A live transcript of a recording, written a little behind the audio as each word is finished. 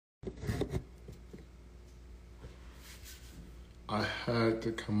I had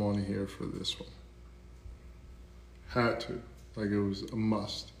to come on here for this one. Had to. Like, it was a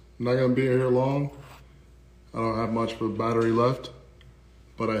must. I'm not going to be here long. I don't have much of a battery left.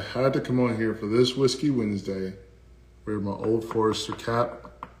 But I had to come on here for this Whiskey Wednesday. Wear my Old Forester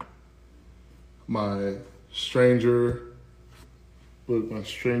cap. My Stranger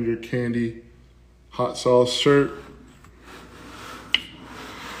Candy hot sauce shirt.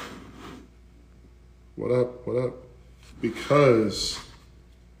 What up? What up? Because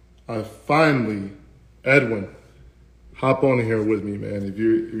I finally, Edwin, hop on here with me, man, if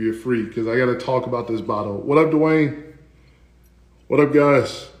you're free, because I got to talk about this bottle. What up, Dwayne? What up,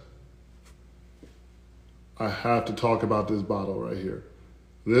 guys? I have to talk about this bottle right here.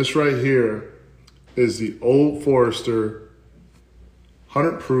 This right here is the Old Forester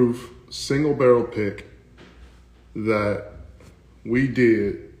 100 proof single barrel pick that we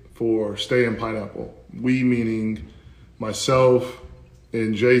did for Stay in Pineapple. We meaning myself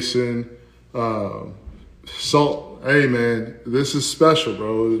and Jason. Salt, hey man, this is special,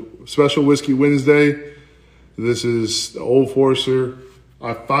 bro. Special Whiskey Wednesday. This is the Old Forester.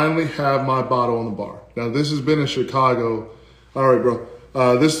 I finally have my bottle on the bar. Now this has been in Chicago. All right, bro.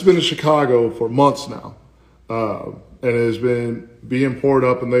 This has been in Chicago for months now. And it has been being poured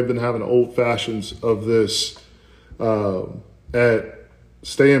up, and they've been having old fashions of this at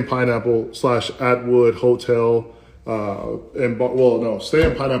Stay in Pineapple / Atwood Hotel. Stay in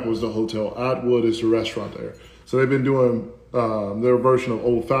Pineapple is the hotel. Atwood is the restaurant there. So they've been doing their version of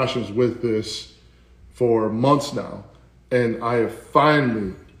old fashions with this for months now. And I have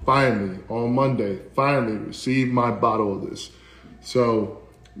finally, on Monday, received my bottle of this. So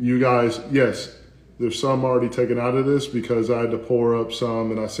you guys, yes, there's some already taken out of this because I had to pour up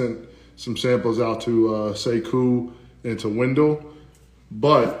some, and I sent some samples out to Sekou and to Wendell.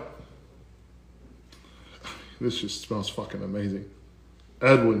 But this just smells fucking amazing.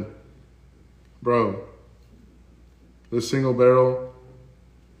 Edwin, bro, this single barrel,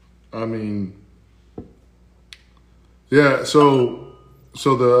 I mean, yeah, so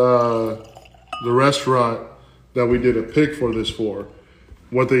the restaurant that we did a pick for this for,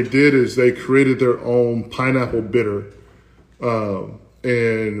 what they did is they created their own pineapple bitter.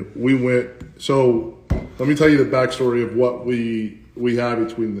 And we went, so let me tell you the backstory of what we had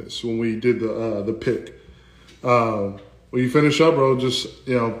between this when we did the pick. When you finish up, bro, just,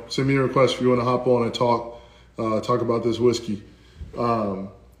 send me a request if you want to hop on and talk about this whiskey. But I'm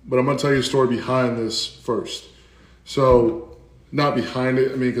going to tell you the story behind this first. So, not behind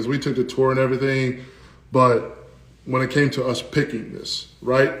it, because we took the tour and everything, but when it came to us picking this,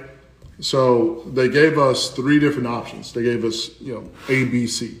 right? So they gave us 3 different options. They gave us, A, B,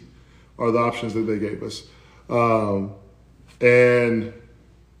 C are the options that they gave us. And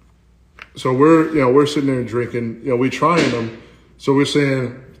so we're sitting there drinking, we trying them. So we're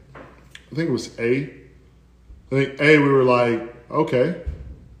saying, I think it was A. I think A, we were like, okay,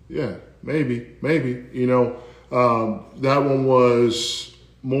 yeah, maybe. That one was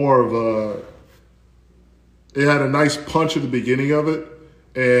more of it had a nice punch at the beginning of it,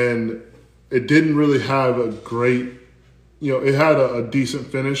 and it didn't really have a great, it had a decent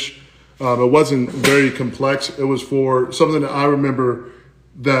finish. It wasn't very complex. It was for something that I remember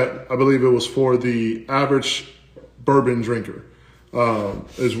that I believe it was for the average bourbon drinker,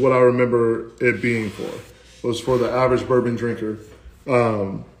 is what I remember it being for. It was for the average bourbon drinker.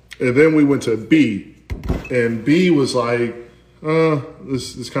 And then we went to B, and B was like,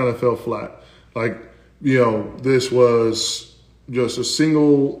 this kind of fell flat. Like, this was just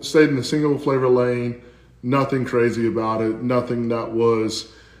stayed in a single flavor lane, nothing crazy about it, nothing that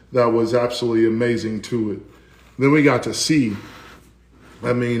was absolutely amazing to it. Then we got to C.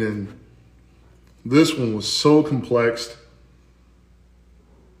 And this one was so complex.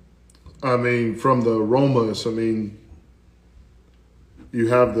 From the aromas, you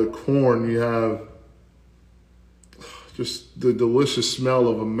have the corn, you have just the delicious smell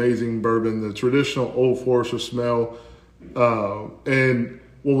of amazing bourbon, the traditional Old Forester smell. And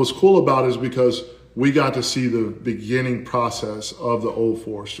what was cool about it is because we got to see the beginning process of the Old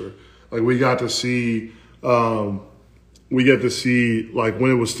Forester. Like we get to see like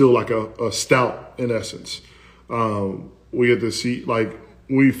when it was still like a stout in essence. We get to see, like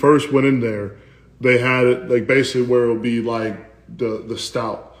when we first went in there, they had it like basically where it would be like the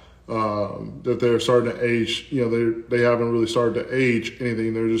stout. That they're starting to age, they haven't really started to age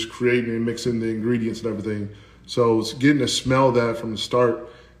anything. They're just creating and mixing the ingredients and everything. So it's getting to smell that from the start,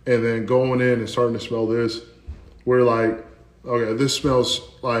 and then going in and starting to smell this, we're like, okay, this smells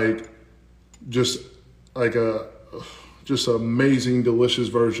like just amazing, delicious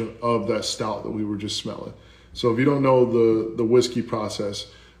version of that stout that we were just smelling. So if you don't know the whiskey process,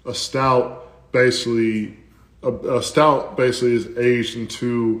 a stout basically is aged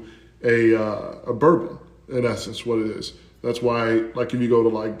into a bourbon, in essence, what it is. That's why, like, if you go to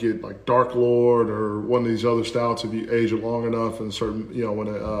like get like Dark Lord or one of these other stouts, if you age it long enough in certain,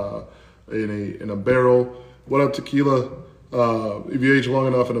 in a barrel, what up tequila? If you age long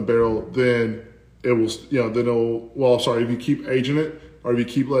enough in a barrel, then it will, if you keep aging it or if you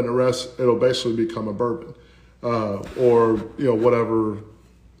keep letting it rest, it'll basically become a bourbon, or whatever,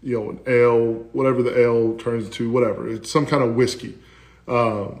 an ale, whatever the ale turns into, whatever. It's some kind of whiskey.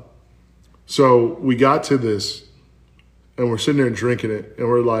 So we got to this, and we're sitting there drinking it, and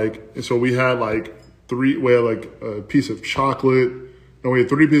we're like, and so we had like a piece of chocolate, and we had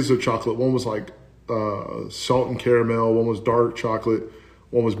 3 pieces of chocolate. One was like salt and caramel, one was dark chocolate,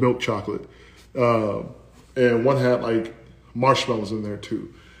 one was milk chocolate, and one had like marshmallows in there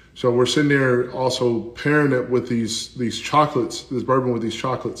too. So we're sitting there also pairing it with these chocolates, this bourbon with these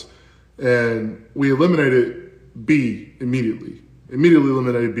chocolates, and we eliminated B immediately. Immediately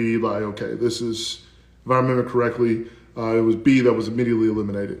eliminated B, like, okay, this is, if I remember correctly, it was B that was immediately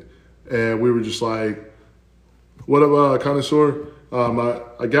eliminated. And we were just like, what up, connoisseur?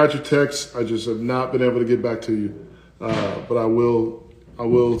 I got your text. I just have not been able to get back to you. But I will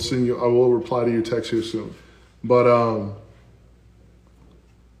reply to your text here soon. But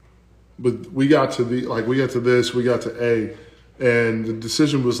we got to A, and the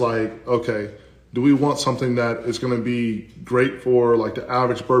decision was like, okay, do we want something that is going to be great for like the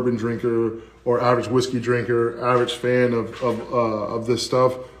average bourbon drinker or average whiskey drinker, average fan of this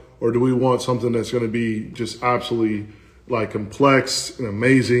stuff, or do we want something that's going to be just absolutely like complex and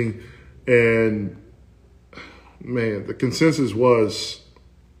amazing? And man, the consensus was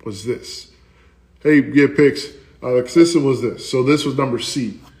this. Hey, get picks. The consensus was this. So this was number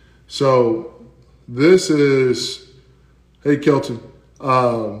C. So this is, hey Kelton.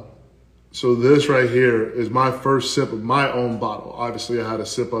 So this right here is my first sip of my own bottle. Obviously, I had a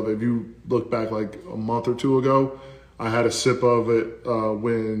sip of it. If you look back like a month or two ago, I had a sip of it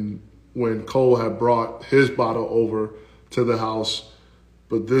when Cole had brought his bottle over to the house.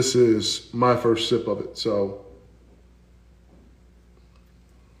 But this is my first sip of it. So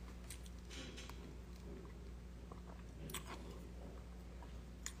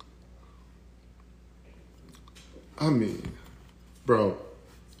I mean, bro.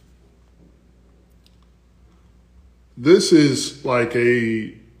 This is like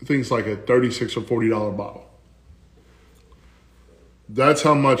I think it's like a $36 or $40 bottle. That's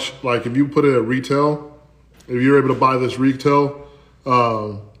how much, like if you put it at retail, if you're able to buy this retail,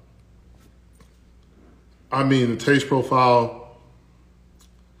 I mean, the taste profile,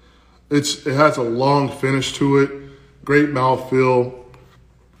 it has a long finish to it, great mouthfeel.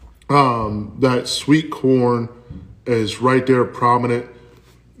 That sweet corn is right there prominent.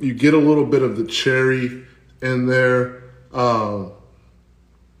 You get a little bit of the cherry in there. I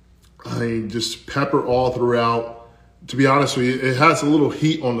mean, just pepper all throughout. To be honest with you, it has a little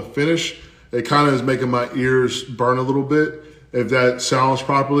heat on the finish. It kind of is making my ears burn a little bit, if that sounds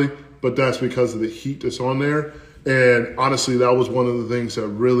properly, but that's because of the heat that's on there. And honestly, that was one of the things that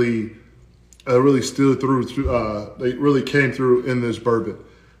really stood through. They really came through in this bourbon.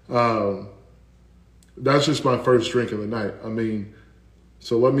 That's just my first drink of the night. I mean,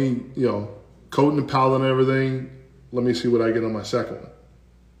 so let me, coating the palate and everything, let me see what I get on my second one.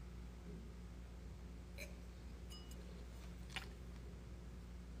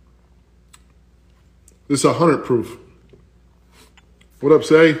 This is 100 proof. What up,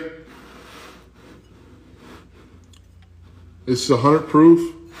 Say? This is 100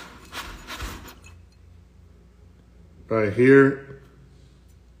 proof. Right here.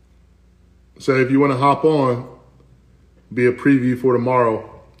 Say if you want to hop on, be a preview for tomorrow.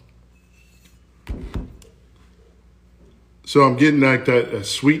 So I'm getting like that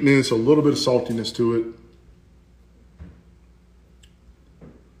sweetness, a little bit of saltiness to it.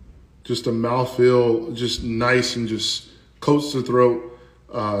 Just a mouthfeel, just nice and just coats the throat,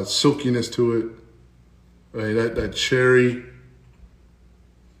 silkiness to it. Right, that cherry.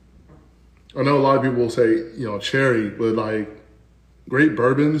 I know a lot of people will say, cherry, but like great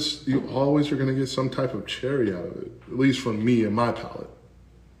bourbons, you always are going to get some type of cherry out of it, at least from me and my palate.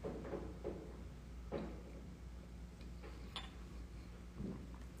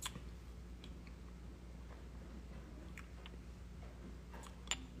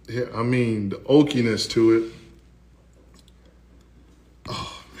 Yeah, I mean, the oakiness to it.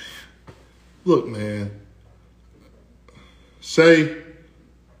 Oh, man. Look, man. Say,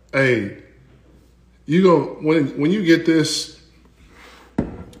 hey, you go, when you get this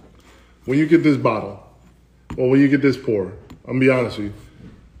bottle, Well, when you get this pour, I'm gonna be honest with you.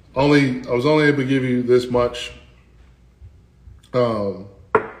 I was only able to give you this much,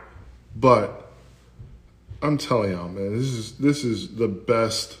 but I'm telling y'all, man, this is the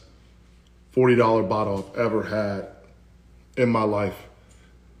best $40 bottle I've ever had in my life.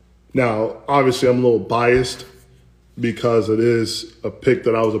 Now, obviously, I'm a little biased because it is a pick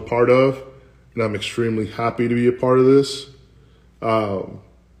that I was a part of, and I'm extremely happy to be a part of this.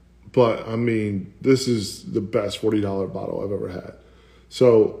 But, I mean, this is the best $40 bottle I've ever had.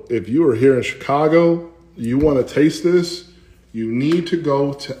 So if you are here in Chicago, you want to taste this, you need to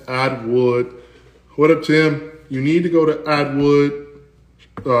go to Atwood. What up, Tim? You need to go to Atwood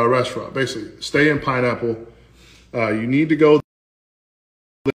restaurant. Basically, stay in Pineapple. You need to go.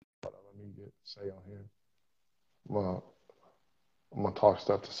 Let me say on here. Well, I'm going to talk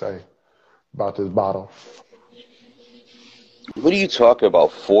stuff to say about this bottle. What are you talking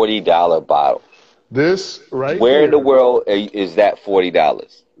about? $40 bottle. This right Where here. in the world is that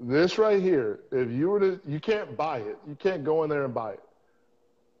 $40? This right here, if you were to, you can't buy it. You can't go in there and buy it.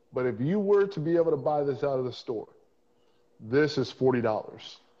 But if you were to be able to buy this out of the store, this is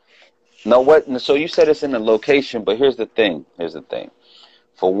 $40. No, what? So you said it's in the location, but here's the thing.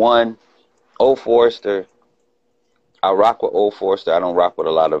 For one, Old Forester, I rock with Old Forester. I don't rock with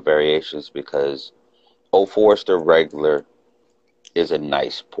a lot of variations because Old Forester regular is a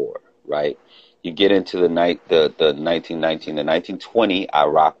nice pour, right? You get into the 1919 to 1920, I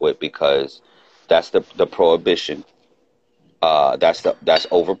rock with because that's the prohibition. That's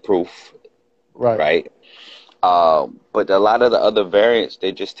overproof, Right. right? But a lot of the other variants,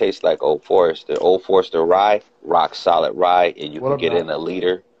 they just taste like Old Forester. Old Forester rye, rock solid rye, and you What can up, get Doc? in a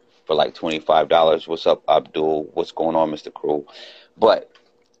liter for like $25. What's up, Abdul? What's going on, Mr. Crew? But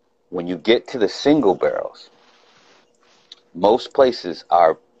when you get to the single barrels, most places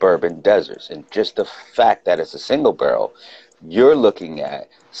are bourbon deserts, and just the fact that it's a single barrel, you're looking at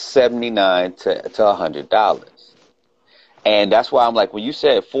 $79 to $100. And that's why I'm like, when you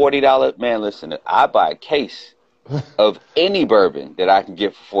said $40, man, listen, I buy a case of any bourbon that I can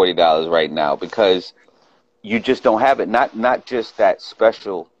get for $40 right now because you just don't have it. Not just that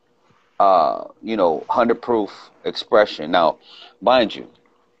special, 100 proof expression. Now, mind you,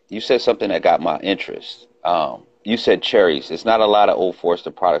 you said something that got my interest. You said cherries. It's not a lot of Old Forester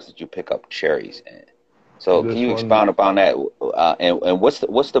products that you pick up cherries in. So can This you one, expound upon that? And what's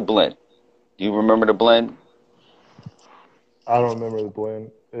the blend? Do you remember the blend? I don't remember the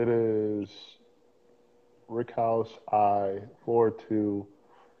blend. It is Rick House I 4-2.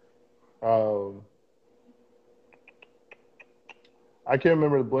 Um, I can't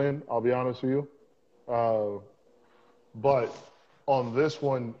remember the blend. I'll be honest with you. Uh, but on this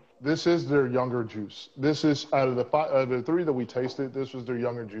one, this is their younger juice. This is out of the three that we tasted. This was their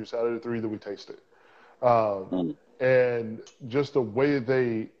younger juice out of the three that we tasted. Um, Mm. and just the way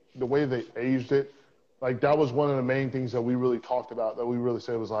they aged it, like that was one of the main things that we really talked about. That we really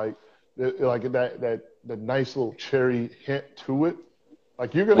said was like that nice little cherry hint to it.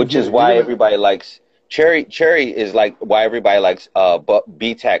 Like you're gonna Which get is it. You're why gonna everybody likes cherry. Cherry is like why everybody likes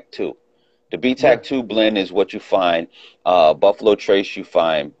BTAC 2. The yeah. BTAC 2 blend is what you find. Buffalo Trace you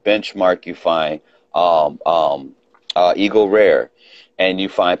find. Benchmark you find. Eagle Rare, and you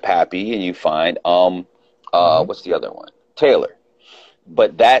find Pappy, and you find Hmm. what's the other one? Taylor.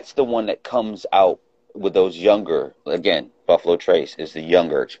 But that's the one that comes out with those younger. Again, Buffalo Trace is the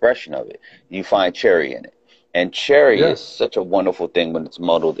younger expression of it. You find cherry in it. And cherry Yeah. is such a wonderful thing when it's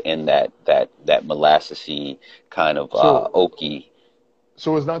muddled in that molassesy kind of So oaky.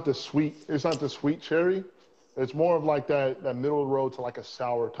 so it's not the sweet cherry. It's more of like that middle road to like a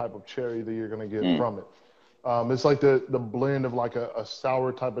sour type of cherry that you're gonna get Mm. from it. It's like the blend of like a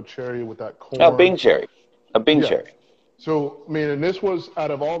sour type of cherry with that A corn. Bing cherry, a Bing Yeah. cherry. So I mean, and this was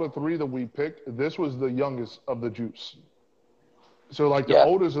out of all the three that we picked, this was the youngest of the juice. So like the Yeah.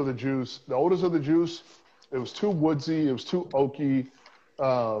 oldest of the juice, it was too woodsy, it was too oaky.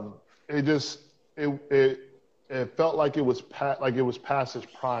 It just it it felt like it was past its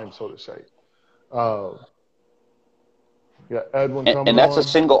prime, so to say. Uh, yeah, Edwin And coming that's a on.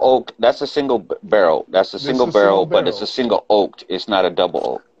 single oak. That's a barrel. That's a This single is single barrel, but it's a barrel. single oaked. It's not a double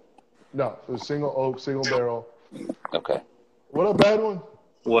oak. No, it's single oak, single barrel. Okay. What up, Edwin?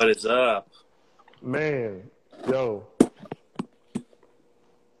 What is up? Man, yo,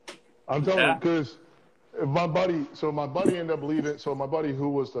 I'm telling you, Yeah, because my buddy ended up leaving. So my buddy, who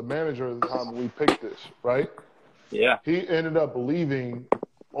was the manager at the time when we picked this, right? yeah. He ended up leaving.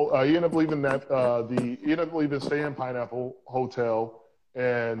 He ended up leaving he ended up leaving Stay in Pineapple Hotel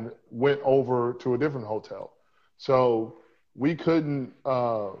and went over to a different hotel. So we couldn't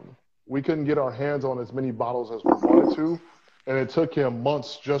we couldn't get our hands on as many bottles as we wanted to, and it took him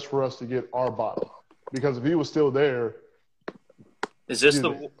months just for us to get our bottle. Because if he was still there, Is this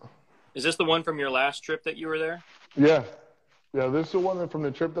the one from your last trip that you were there? yeah, this is the one from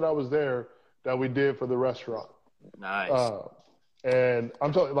the trip that I was there that we did for the restaurant. Nice. And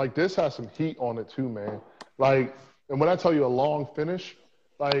I'm telling you, like, this has some heat on it too, man. Like, and when I tell you a long finish,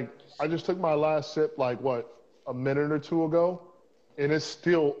 like, I just took my last sip, like, what, a minute or two ago, and it's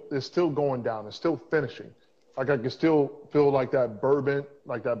still going down. It's still finishing. Like, I can still feel like that bourbon,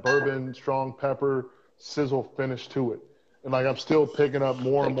 strong pepper, sizzle finish to it. And, like, I'm still picking up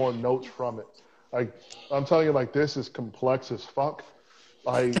more and more notes from it. Like, I'm telling you, like, this is complex as fuck.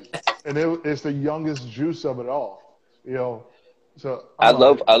 Like, and it's the youngest juice of it all, you know. So I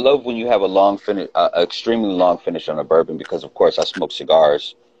love when you have a long finish, extremely long finish on a bourbon, because of course I smoke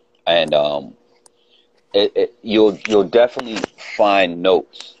cigars, and you'll definitely find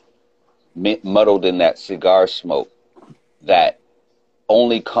notes muddled in that cigar smoke that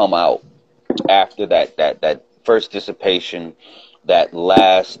only come out after that first dissipation, that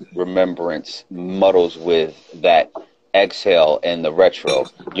last remembrance muddles with that exhale and the retro.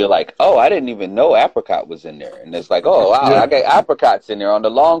 You're like, oh, I didn't even know apricot was in there, and it's like, oh wow, I got apricots in there on the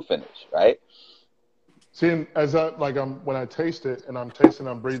long finish, right? See, when I taste it and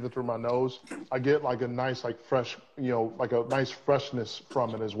I'm breathing through my nose, I get like a nice, like fresh, like a nice freshness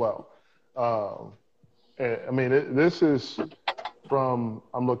from it as well. And, I mean, this is from.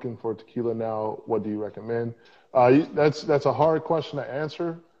 I'm looking for tequila now. What do you recommend? That's a hard question to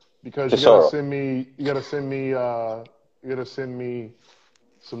answer because you gotta send me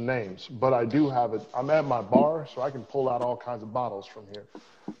some names. But I do have it. I'm at my bar, so I can pull out all kinds of bottles from here.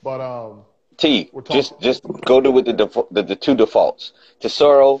 But just go to with the two defaults: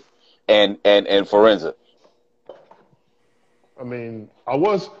 Tesoro and Forenza. I mean, I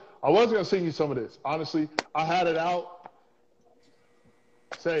was gonna send you some of this. Honestly, I had it out.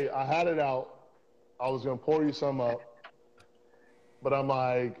 I was gonna pour you some up, but I'm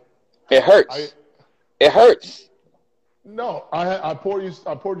like, it hurts. It hurts. No, I poured you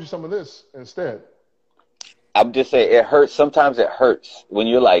some of this instead. I'm just saying it hurts. Sometimes it hurts when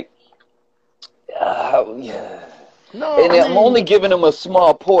you're like, yeah. No, and I'm only giving him a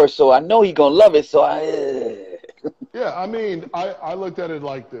small pour, so I know he's gonna love it. So yeah, I mean, I looked at it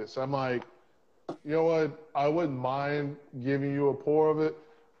like this. I'm like, you know what? I wouldn't mind giving you a pour of it,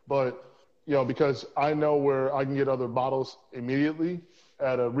 but because I know where I can get other bottles immediately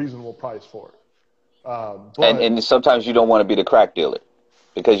at a reasonable price for it. And sometimes you don't want to be the crack dealer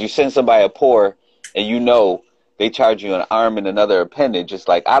because you send somebody a pour and they charge you an arm and another appendage. It's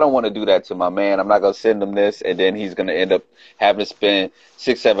like, I don't want to do that to my man. I'm not going to send him this, and then he's going to end up having to spend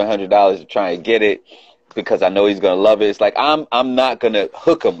 $600-700 to try and get it because I know he's going to love it. It's like, I'm not going to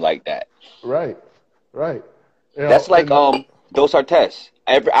hook him like that. Right. That's like Dos Artes.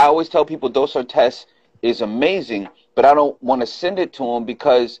 I always tell people Dos Artes is amazing, but I don't want to send it to them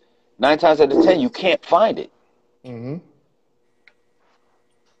because 9 times out of 10 you can't find it. Mm-hmm.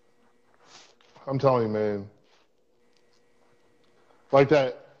 I'm telling you, man. Like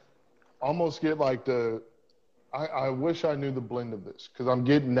that, almost get like I wish I knew the blend of this because I'm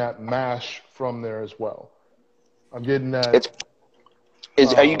getting that mash from there as well. I'm getting that. You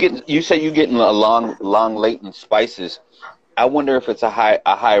say you're getting a long latent spices. I wonder if it's a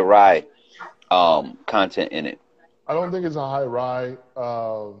high rye content in it. I don't think it's a high rye.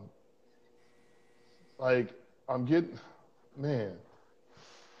 Like I'm getting, man.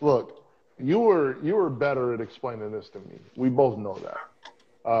 Look, you were better at explaining this to me. We both know that.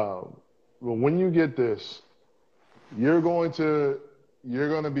 But when you get this, you're going to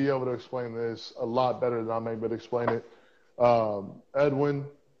be able to explain this a lot better than I'm able to explain it. Edwin,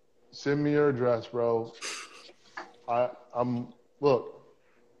 send me your address, bro. I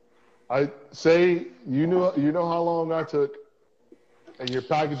say you know how long I took, and your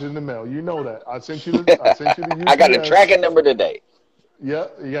package in the mail. You know that I sent you the UPS. I got a tracking number today. Yeah,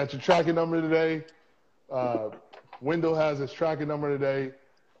 you got your tracking number today. Wendell has his tracking number today.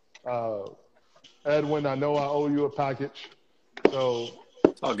 Edwin, I know I owe you a package, so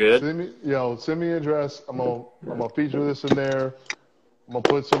it's all good. Send me your address. I'm gonna feature this in there. I'm gonna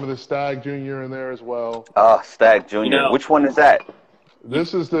put some of the Stag Junior in there as well. Oh, Stag Junior. Which one is that?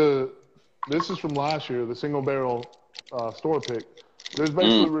 This is from last year, the single barrel store pick. This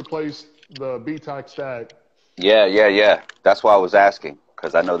basically replaced the B-Type Stag. Yeah. That's why I was asking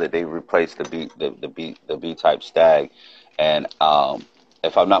because I know that they replaced the B-Type Stag, and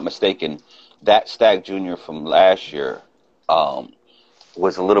if I'm not mistaken, that Stag Junior from last year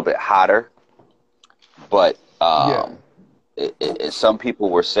was a little bit hotter, but some people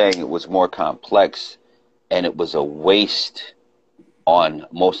were saying it was more complex, and it was a waste on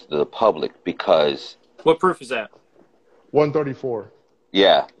most of the public because. What proof is that? 134.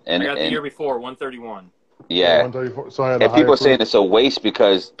 Yeah, I got the year before 131. Yeah, 134. So I had and people are saying it's a waste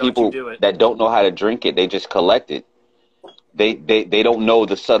because people that don't know how to drink it, they just collect it. They don't know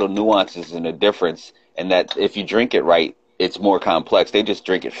the subtle nuances and the difference, and that if you drink it right, it's more complex. They just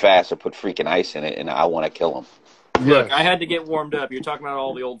drink it fast or put freaking ice in it, and I want to kill them. Yes. Look, I had to get warmed up. You're talking about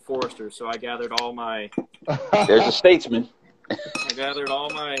all the old Foresters, so I gathered all my. There's a statesman. I gathered all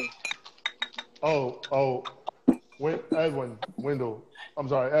my. Edwin,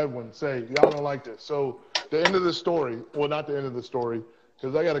 say, y'all don't like this. So the end of the story, well, not the end of the story,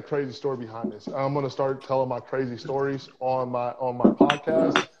 because I got a crazy story behind this. I'm going to start telling my crazy stories on my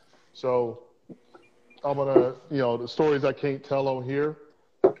podcast. So I'm going to, the stories I can't tell on here,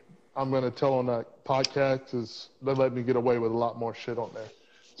 I'm going to tell on that podcast because they let me get away with a lot more shit on there.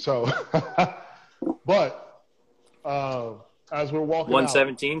 So, but as we're walking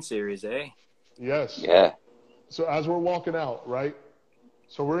 117 out, series, eh? Yes. Yeah. So as we're walking out, right?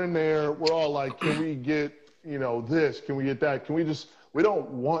 So we're in there. We're all like, can we get, this? Can we get that? We don't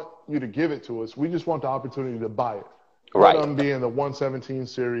want you to give it to us. We just want the opportunity to buy it. Right. One of them being the 117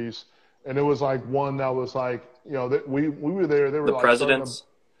 series. And it was like one that was like, that we were there. They were the like presidents.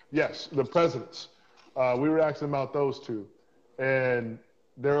 Yes, the presidents. We were asking about those two. And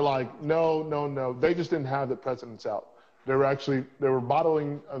they're like, no. They just didn't have the presidents out. They were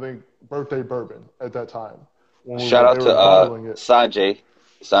bottling, I think, birthday bourbon at that time. Shout out to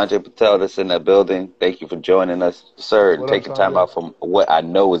Sanjay Patel that's in that building. Thank you for joining us, sir, and taking time out from what I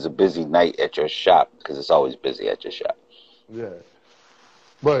know is a busy night at your shop, because it's always busy at your shop. Yeah.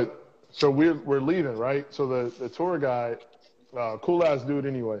 But so we're leaving, right? So the tour guide, cool ass dude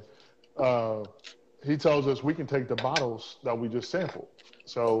anyway, he tells us we can take the bottles that we just sampled.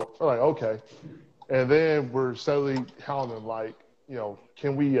 So we're like, okay. And then we're steadily hounding him like,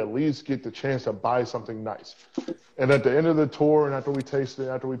 can we at least get the chance to buy something nice? And at the end of the tour, and after we tasted it,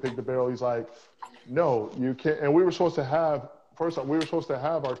 after we picked the barrel, he's like, no, you can't. And we were supposed to have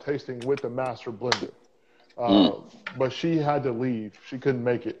our tasting with the master blender. But she had to leave. She couldn't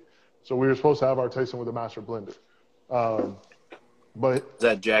make it. So we were supposed to have our tasting with the master blender. But is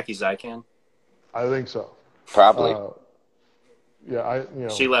that Jackie Zykan? I think so. Probably.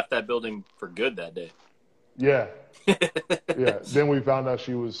 She left that building for good that day. Yeah. Yeah. Then we found out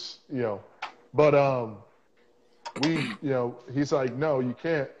she was, but he's like, no, you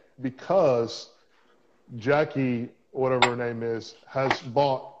can't, because Jackie, whatever her name is, has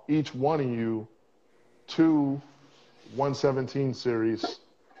bought each one of you 2 117 series.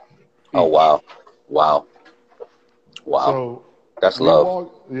 Oh, wow. So that's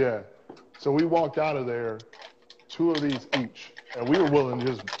love. So we walked out of there, 2 of these each, and we were willing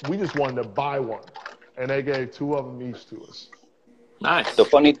we just wanted to buy one, and they gave 2 of them each to us. Nice. The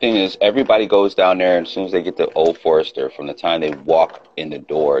funny thing is, everybody goes down there, and as soon as they get to Old Forester, from the time they walk in the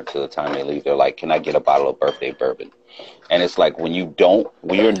door to the time they leave, they're like, can I get a bottle of birthday bourbon? And it's like, when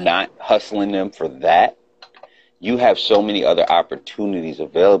you're not hustling them for that, you have so many other opportunities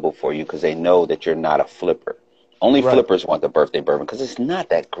available for you because they know that you're not a flipper. Only flippers want the birthday bourbon because it's not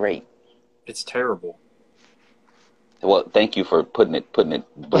that great. It's terrible. Well, thank you for putting it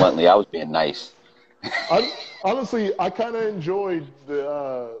bluntly. I was being nice. Honestly, I kind of enjoyed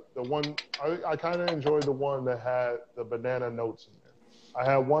the one. I kind of enjoyed the one that had the banana notes in there.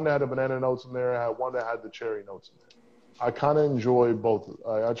 I had one that had the banana notes in there. I had one that had the cherry notes in there. I kind of enjoy both.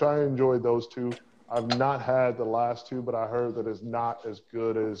 I try and enjoy those 2. I've not had the last 2, but I heard that it's not as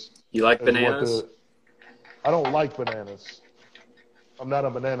good as. You like bananas? I don't like bananas. I'm not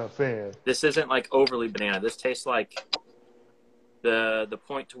a banana fan. This isn't like overly banana. This tastes like the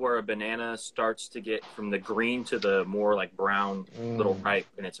point to where a banana starts to get from the green to the more like brown little ripe,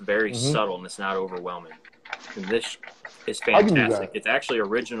 and it's very subtle and it's not overwhelming. And this is fantastic. It's actually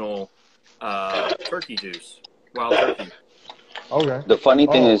original turkey juice, wild turkey. Okay. The funny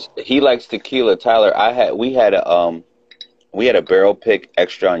thing is, he likes tequila. Tyler, we had a barrel pick,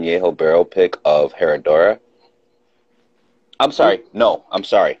 extra añejo barrel pick of Herradura. I'm sorry.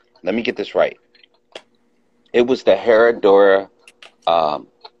 Let me get this right. It was the Herradura.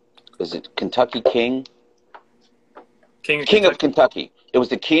 Is it Kentucky King? King of Kentucky. It was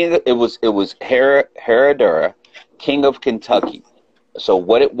the king. It was Herradura, King of Kentucky. So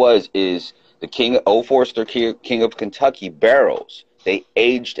what it was is the Old Forester King of Kentucky barrels. They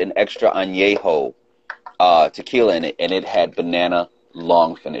aged an extra añejo tequila in it, and it had banana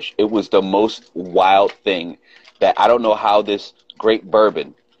long finish. It was the most wild thing that I don't know how this great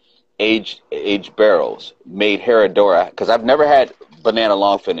bourbon aged barrels made Herradura, because I've never had banana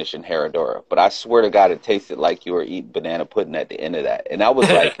long finish in Herradura, but I swear to God, it tasted like you were eating banana pudding at the end of that. And I was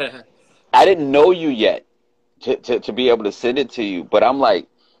like, I didn't know you yet to be able to send it to you, but I'm like,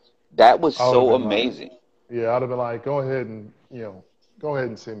 that was I would have so been like, amazing. yeah, I'd have been like, go ahead and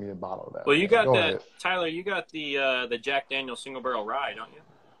send me a bottle of that. Well, you Man. got Go that, ahead. Tyler. You got the Jack Daniel's single barrel rye, don't you?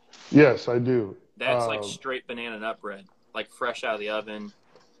 Yes, I do. That's like straight banana nut bread, like fresh out of the oven.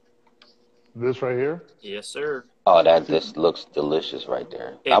 This right here. Yes, sir. Oh, that just looks delicious right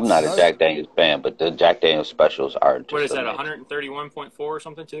there. I'm not a It's Jack Daniels fan, but the Jack Daniels specials are what just is that? amazing. 131.4 or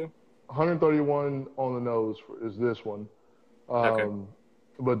something too? 131 on the nose is this one. Okay.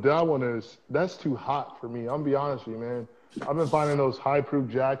 But that's too hot for me. I'm gonna be honest with you, man. I've been finding those high proof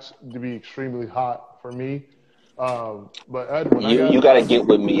jacks to be extremely hot for me. But Ed, when You got to get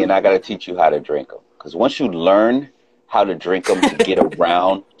with me, and I got to teach you how to drink them. Because once you learn how to drink them to get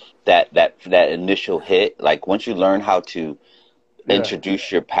around that initial hit, like once you learn how to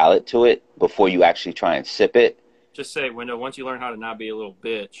introduce your palate to it before you actually try and sip it. Just say, Window, once you learn how to not be a little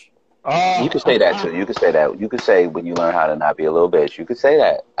bitch. You could say that too. You could say that. You could say when you learn how to not be a little bitch. You could say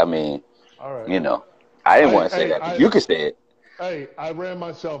that. I mean, all right. I didn't want to say that, but you could say it. Hey, I ran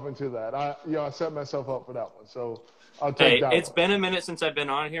myself into that. I set myself up for that one. So I'll take that. It's been a minute since I've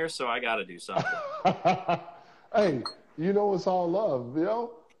been on here, so I got to do something. Hey, it's all love,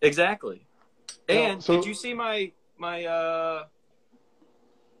 Exactly. And so, did you see my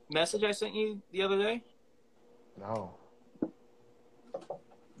message I sent you the other day? No.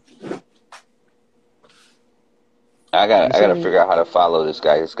 I gotta figure out how to follow this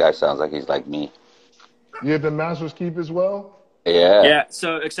guy. This guy sounds like he's like me. You have the Master's Keep as well? Yeah. Yeah,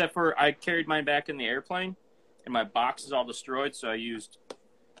 so except for I carried mine back in the airplane, and my box is all destroyed, so I used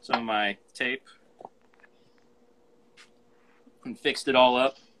some of my tape and fixed it all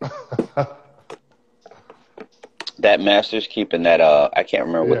up. That Master's Keep and that I can't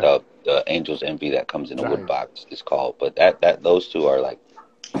remember what the Angel's Envy that comes in a wood box is called, but that those two are like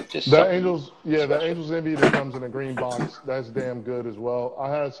just the Angel's Envy that comes in a green box, that's damn good as well. I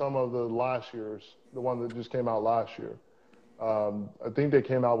had some of the last year's, the one that just came out last year. I think they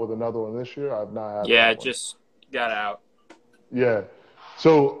came out with another one this year. I've not had Yeah, that it one. just got out. Yeah.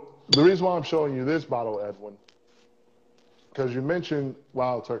 So the reason why I'm showing you this bottle, Edwin, because you mentioned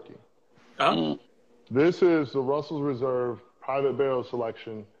Wild Turkey. Uh-huh. This is the Russell's Reserve Private Barrel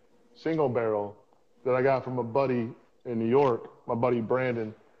Selection single barrel that I got from a buddy in New York, my buddy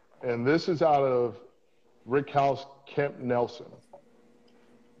Brandon. And this is out of Rick House Kemp Nelson.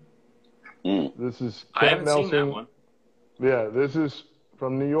 This is Kemp I haven't Nelson. seen that one. Yeah, this is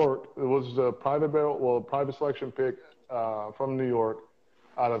from New York. It was a private selection pick from New York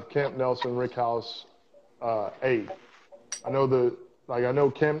out of Kemp Nelson Rick House A. I know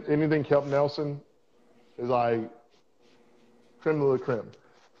anything Kemp Nelson is like creme de la creme.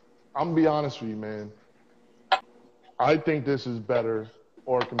 I'm gonna be honest with you, man. I think this is better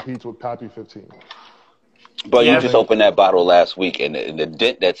or competes with Pappy 15. But you just opened that bottle last week, and the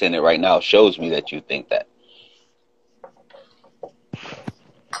dent that's in it right now shows me that you think that.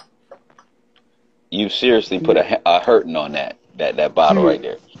 You seriously put a hurting on that bottle right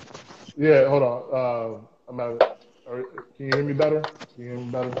there. Yeah, hold on. Can you hear me better? Can you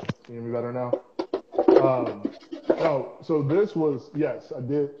hear me better now? No, so this was, yes, I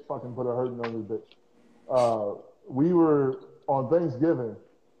did fucking put a hurting on this bitch. We were on Thanksgiving.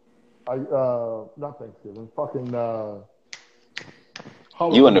 Not Thanksgiving, fucking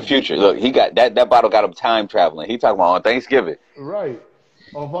Halloween. You in the future. Look, he got that bottle got him time traveling. He talking about on Thanksgiving. Right.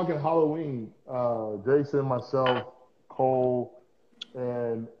 On fucking Halloween, Jason, myself, Cole,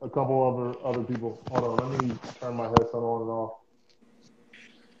 and a couple other people. Hold on, let me turn my headset on and off.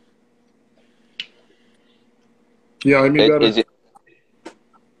 Yeah, I mean better. Is it?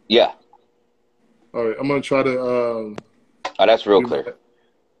 Yeah. All right, I'm gonna try to. Oh, that's real clear.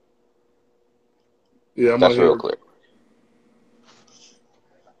 Yeah, that's real clear.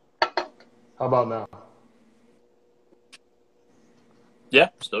 How about now? Yeah,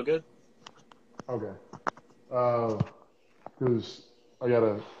 still good. Okay. Because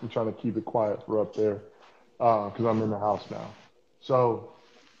I'm trying to keep it quiet for up there because I'm in the house now. So,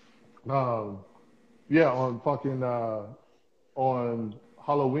 yeah, on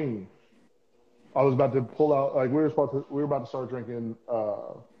Halloween, I was about to pull out, like we were about to start drinking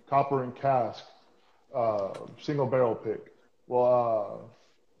Copper and Cask single barrel pick. Well,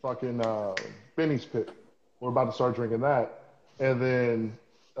 Benny's pick. We're about to start drinking that. And then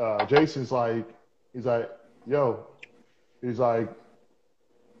Jason's like, yo, he's like,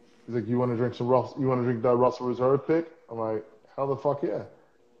 you want to drink you want to drink that Russell Reserve pick? I'm like, hell the fuck yeah.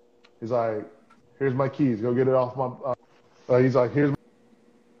 He's like, here's my keys. Go get it off my. He's like, here's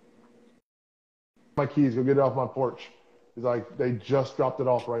my keys. Go get it off my porch. He's like, they just dropped it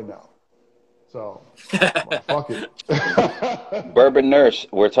off right now. So, well, fuck it. Bourbon Nurse,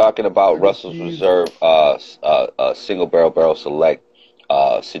 we're talking about Took his Russell's keys. Reserve single barrel select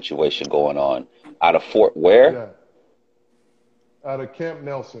situation going on out of Fort where? Yeah. Out of Camp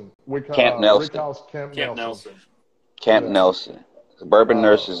Nelson. Rick Nelson. House, Camp Nelson. Camp Yeah. Nelson. Bourbon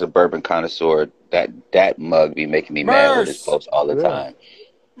Nurse is a bourbon connoisseur. That mug be making me mad with his posts all the time.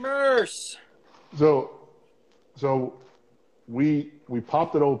 Merce. So we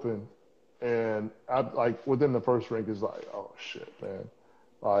popped it open, and like within the first drink is like, oh shit, man.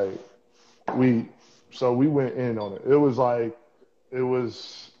 Like we went in on it. It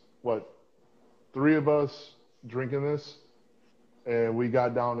was what, 3 of us drinking this, and we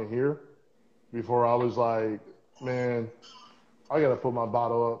got down to here before I was like, man, I gotta put my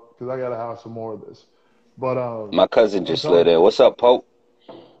bottle up because I gotta have some more of this. But my cousin just slid in. What's up, Pope?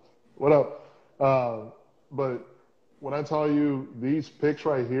 What up? But when I tell you these picks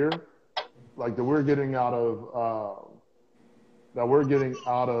right here, like that we're getting out of All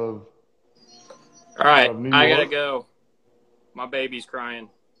right, I gotta go. My baby's crying.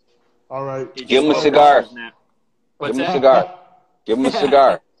 All right. Give him a cigar. What's Give him that? a cigar. Give him a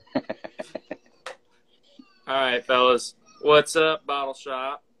cigar. All right, fellas. What's up, Bottle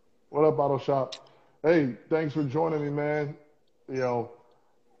Shop? What up, Bottle Shop? Hey, thanks for joining me, man. You know,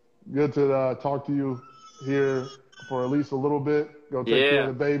 good to talk to you here for at least a little bit. Go take care of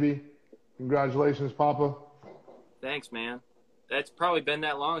the baby. Congratulations, Papa. Thanks, man. That's probably been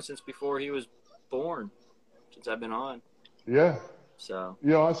that long since before he was born, since I've been on. Yeah. So. You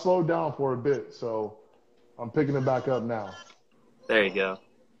know, I slowed down for a bit, so I'm picking it back up now. There you go.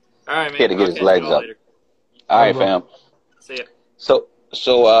 All right, man. He had to get his legs up. Later. All right, fam. See ya. So,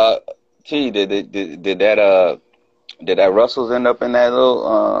 T, did that Russell's end up in that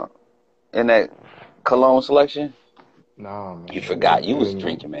little in that cologne selection? Nah, man. You forgot. You was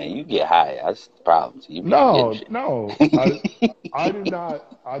drinking, man. You get high. That's the problem. You no. I do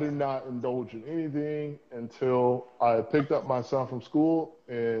not indulge in anything until I picked up my son from school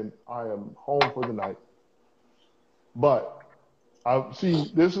and I am home for the night. But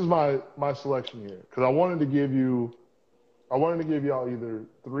this is my selection here because I wanted to give y'all either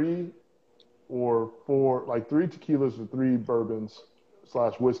 3 or 4, like 3 tequilas or 3 bourbons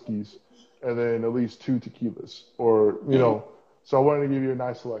 / whiskeys, and then at least 2 tequilas, or you know. So I wanted to give you a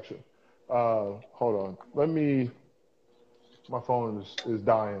nice selection. Hold on, my phone is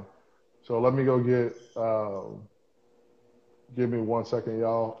dying, so let me go get. Give me 1 second,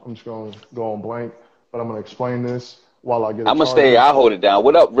 y'all. I'm just gonna go on blank, but I'm gonna explain this while I get. I'm gonna stay. I'll hold it down.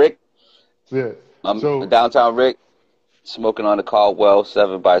 What up, Rick? Yeah. I'm downtown Rick, smoking on the Caldwell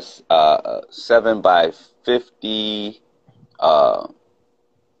 7 by 50.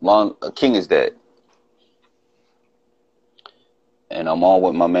 King is dead, and I'm on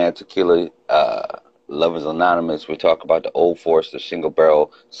with my man Tequila Lovers Anonymous. We talk about the Old Forester single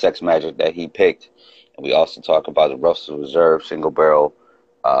barrel Sex Magic that he picked, and we also talk about the Russell Reserve single barrel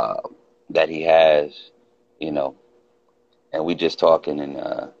that he has, you know. And we just talking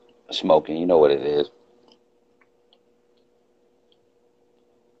and smoking. You know what it is.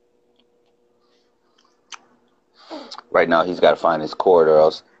 Right now, he's got to find his chord, or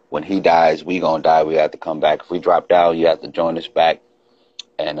else when he dies, we gonna die. We have to come back. If we drop down, you have to join us back,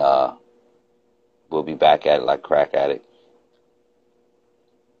 and we'll be back at it like crack addict.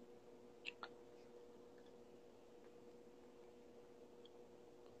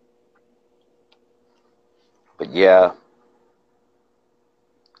 But yeah,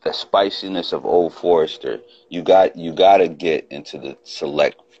 the spiciness of Old Forester. You gotta get into the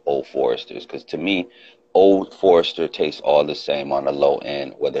select Old Foresters, because to me, Old Forester tastes all the same on the low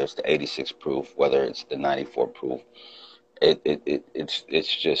end, whether it's the 86 proof, whether it's the 94 proof.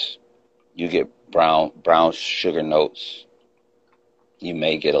 It's just, you get brown sugar notes. You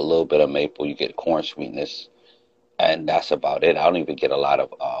may get a little bit of maple. You get corn sweetness, and that's about it. I don't even get a lot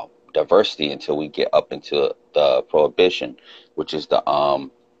of diversity until we get up into the Prohibition, which is the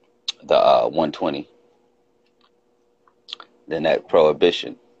 120. Then that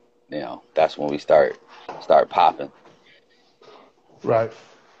Prohibition, you know, that's when we start popping. Right.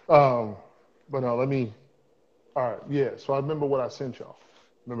 But no, all right, yeah. So I remember what I sent y'all.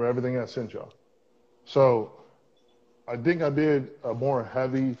 Remember everything I sent y'all. So I think I did a more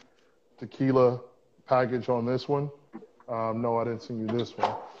heavy tequila package on this one. No, I didn't send you this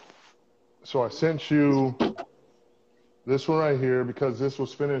one. So I sent you this one right here because this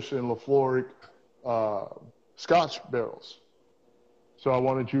was finished in LaFloric Scotch barrels. So I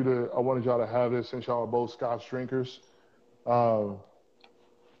wanted y'all to have this since y'all are both Scotch drinkers. Um,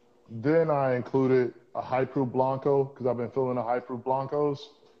 then I included a high proof Blanco because I've been feeling the high proof Blancos.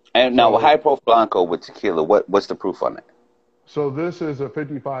 And now, So high prof Blanco with tequila, what's the proof on that? so this is a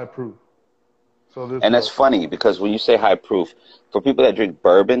 55 proof. So this And that's what funny because when you say high proof, for people that drink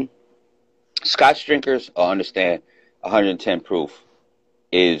bourbon, Scotch drinkers will understand 110 proof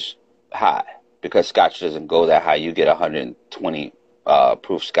is high because Scotch doesn't go that high. You get 120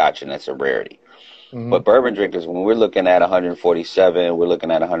 proof Scotch, and that's a rarity. hmm But bourbon drinkers, when we're looking at 147, we're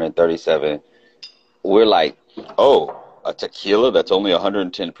looking at 137, we're like, oh, a tequila that's only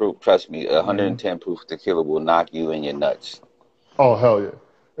 110 proof. Trust me, hmm 110 proof tequila will knock you in your nuts. Oh hell yeah!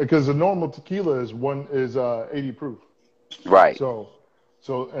 Because the normal tequila is 80 proof. Right. So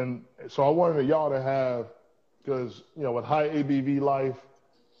so I wanted y'all to have because with high ABV life,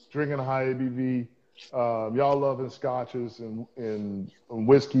 drinking high ABV, y'all loving scotches and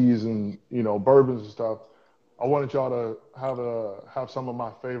whiskeys and bourbons and stuff. I wanted y'all to have some of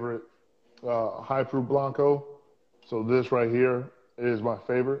my favorite high proof Blanco. So this right here is my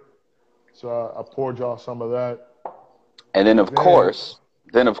favorite. So I poured y'all some of that. And Then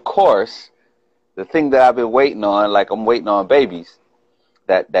then of course, the thing that I've been waiting on, like I'm waiting on babies,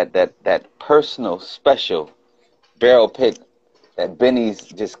 that personal special barrel pick that Benny's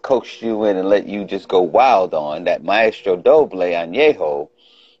just coaxed you in and let you just go wild on, that Maestro Doble Añejo.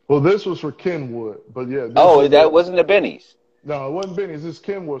 well, this was for Kenwood, but yeah, this Oh, is that wasn't the Benny's. no, it wasn't Benny's. This is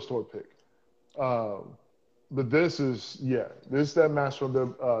Kenwood store pick. But this is that Master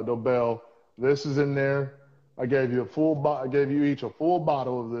Dobel. This is in there. I gave you I gave you each a full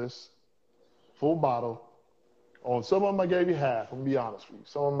bottle of this, full bottle. On some of them, I gave you half. I'm gonna be honest with you.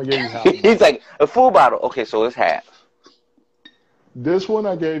 Some of them, I gave you half a He's bottle. like, a full bottle. Okay, so it's half. This one,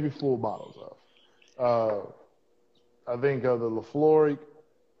 I gave you full bottles of. I think of the LaFleur,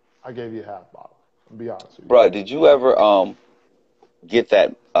 I gave you half bottle. I'll be honest with you. Bruh, did you ever get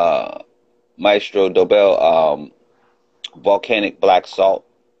that Maestro Dobel volcanic black salt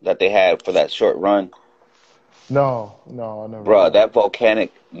that they had for that short run? No, I never Bruh, did. that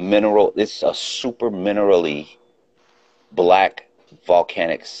volcanic mineral, it's a super minerally black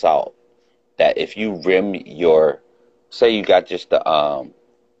volcanic salt that if you rim your, say you got just the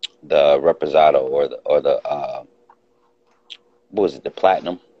Reposado or the what was it, the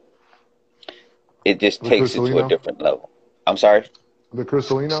platinum, it just The takes it to a Cristalino, different level. I'm sorry? the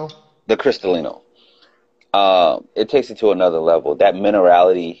Cristalino. The Cristalino. It takes it to another level. That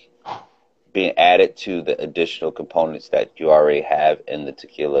minerality being added to the additional components that you already have in the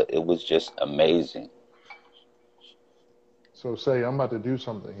tequila, it was just amazing. So say I'm about to do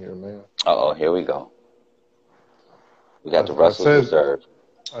something here, man. Uh-oh, here we go. We got the I Russell's said Reserve.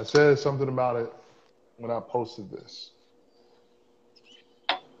 I said something about it when I posted this,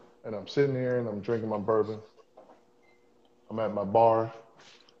 and I'm sitting here and I'm drinking my bourbon. I'm at my bar,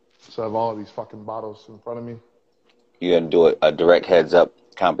 so I have all these fucking bottles in front of me, You're going to do a direct heads-up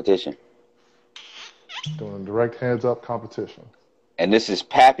competition. doing direct hands up competition. And this is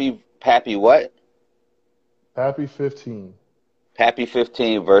Pappy what? Happy 15 Pappy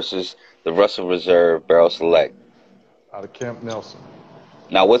 15 versus the Russell Reserve Barrel Select. out of Camp Nelson.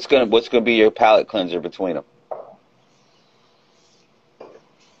 Now, what's gonna be your palate cleanser between them?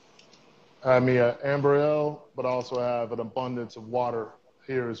 I have me an amber ale, but I also have an abundance of water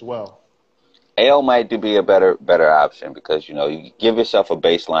here as well. Ale might be a better option because you give yourself a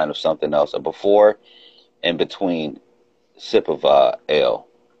baseline of something else. A before and between sip of ale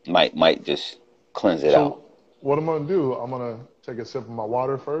might just cleanse it out. So what I'm gonna do? I'm gonna take a sip of my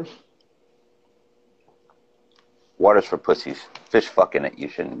water first. Water's for pussies. Fish fucking it. You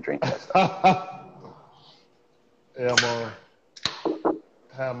shouldn't drink that stuff. And I'm gonna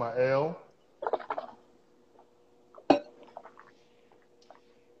have my ale.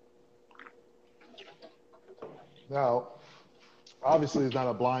 Now, obviously, it's not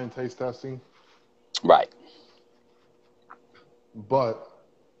a blind taste testing, Right. but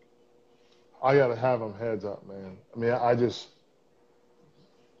I gotta have them heads up, man. I mean, I just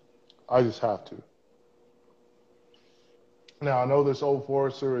have to. Now, I know this Old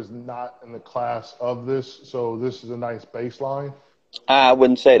Forester is not in the class of this, so this is a nice baseline. I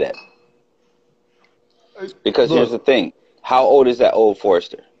wouldn't say that because here's the Look, thing. How old is that Old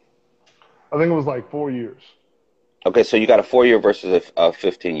Forester? I think it was like 4 years. Okay, so you got a 4-year versus a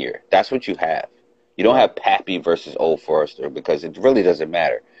 15-year. That's what you have. You don't Right. have Pappy versus Old Forester because it really doesn't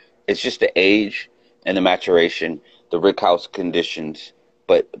matter. It's just the age and the maturation, the rickhouse conditions.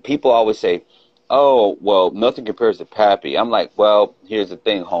 But people always say, "Oh, well, nothing compares to Pappy." I'm like, well, here's the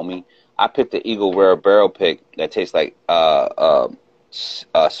thing, homie. I picked the Eagle Rare Barrel Pick that tastes like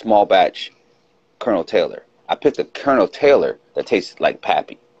small batch Colonel Taylor. I picked a Colonel Taylor that tastes like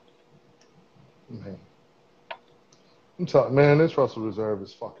Pappy. Man. I'm telling man, this Russell Reserve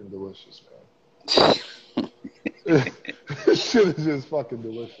is fucking delicious, man. This shit is just fucking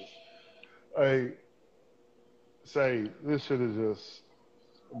delicious. Hey, say this shit is just,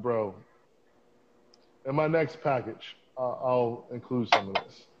 bro. In my next package, I'll include some of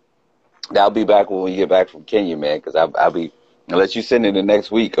this. I'll be back when we get back from Kenya, man, because I'll be, unless you send it the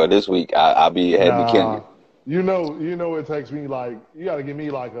next week or this week, I'll be heading to Kenya. You know, it takes me like, you got to give me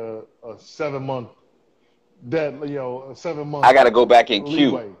like a 7 month dead, a 7 month. I got to go back in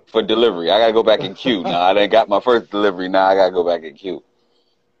leeway. queue for delivery. I got to go back in queue. Now, I done got my first delivery. Now I got to go back in queue.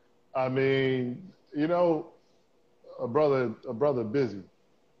 I mean, a brother busy.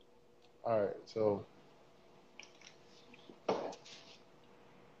 All right, so.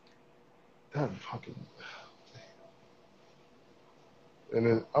 That fucking.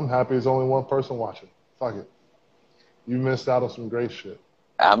 And I'm happy there's only one person watching. Fuck it. You missed out on some great shit.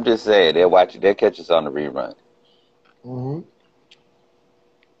 I'm just saying, they'll watch it. They'll catch us on the rerun. Mm-hmm.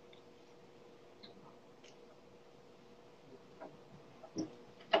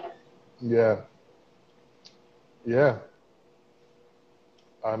 Yeah. Yeah.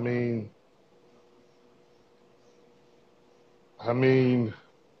 I mean,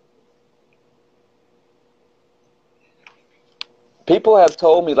 people have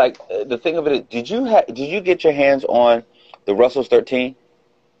told me, like, the thing of it is, did you get your hands on the Russell's 13?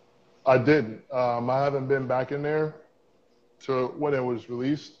 I didn't. I haven't been back in there to when it was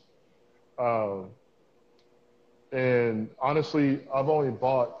released. And honestly, I've only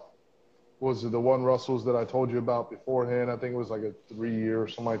bought, was it the one Russell's that I told you about beforehand? I think it was like a 3-year or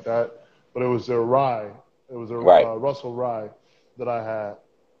something like that. But it was a rye. It was a Russell rye that I had.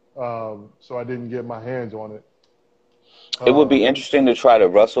 So I didn't get my hands on it. It would be interesting to try the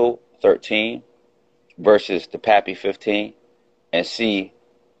Russell 13 versus the Pappy 15 and see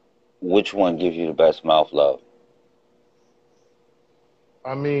which one gives you the best mouth love.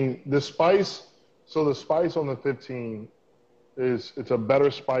 I mean, the spice on the 15 it's a better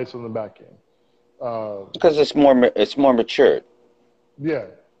spice on the back end. Because it's more matured. Yeah.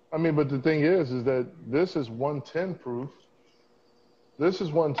 I mean, but the thing is that this is 110 proof. This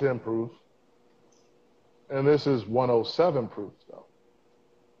is 110 proof. And this is 107 proof,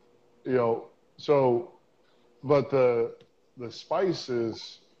 though. So, but the spice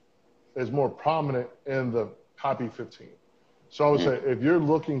is more prominent in the Pappy 15. So I would say if you're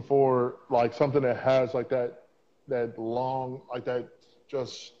looking for like something that has like that long, like that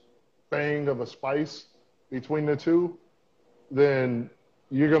just bang of a spice between the two, then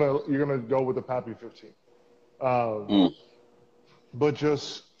you're gonna go with the Pappy 15. But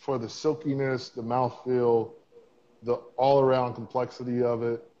just for the silkiness, the mouthfeel, the all-around complexity of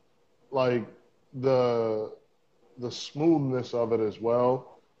it, like the smoothness of it as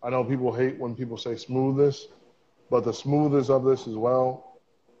well. I know people hate when people say smoothness, but the smoothness of this as well.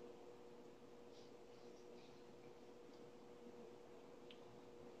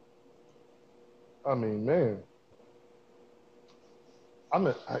 I mean, man, I'm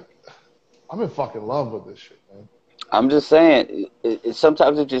in fucking love with this shit, man. I'm just saying,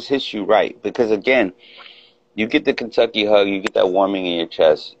 sometimes it just hits you right because again, you get the Kentucky hug, you get that warming in your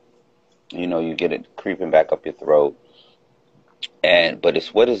chest, you get it creeping back up your throat, but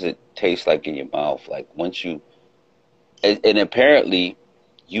it's what does it taste like in your mouth? Like once you, and apparently,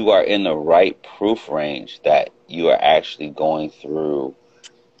 you are in the right proof range that you are actually going through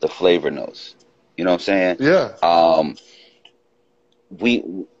the flavor notes. You know what I'm saying? Yeah. We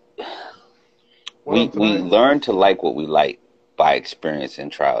learn to like what we like by experience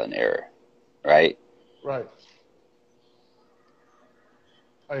and trial and error, right? Right.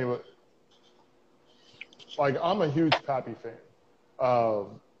 Anyway, like I'm a huge Pappy fan,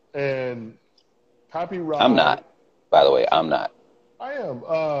 and Pappy rye. I'm not. By the way, I'm not. I am.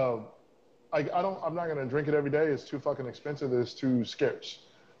 I'm not gonna drink it every day. It's too fucking expensive. It's too scarce.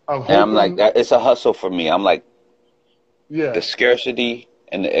 I'm like that. It's a hustle for me. I'm like, yeah, the scarcity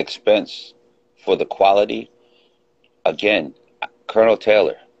and the expense for the quality. Again, Colonel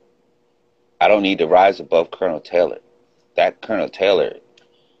Taylor. I don't need to rise above Colonel Taylor. That Colonel Taylor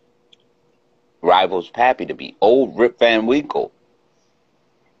rivals Pappy to be. Old Rip Van Winkle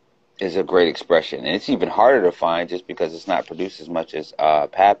is a great expression. And it's even harder to find just because it's not produced as much as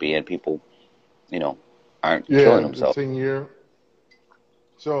Pappy and people, aren't killing themselves. 10-year.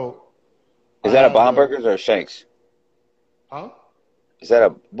 So is that a Baumburgers or a Shanks? Huh?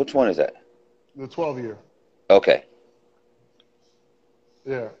 Which one is that? The 12-year. Okay.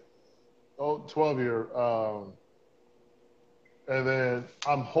 Yeah. 12-year. and then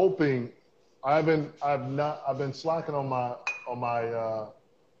I'm hoping I've been slacking on my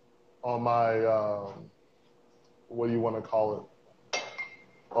what do you want to call it?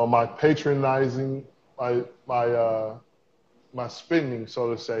 On my patronizing my spending,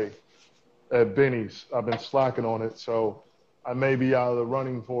 so to say, at Benny's. I've been slacking on it, so I may be out of the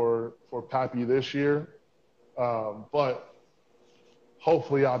running for Pappy this year, but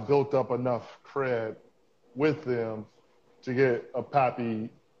hopefully I built up enough cred with them to get a Pappy,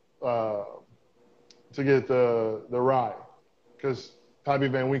 to get the rye, because Pappy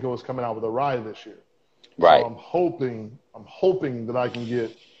Van Winkle is coming out with a rye this year. Right. So I'm hoping that I can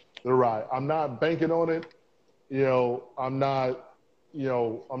get the rye. I'm not banking on it. I'm not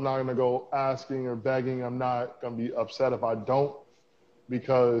going to go asking or begging. I'm not going to be upset if I don't,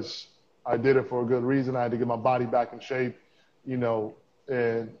 because I did it for a good reason. I had to get my body back in shape, and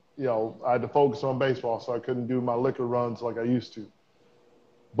I had to focus on baseball, so I couldn't do my liquor runs like I used to.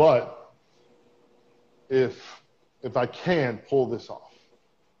 But if I can pull this off,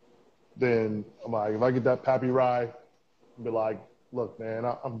 then I'm like, if I get that Pappy rye, I'll be like, look, man,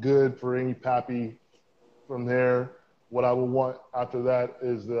 I'm good for any Pappy from there. What I would want after that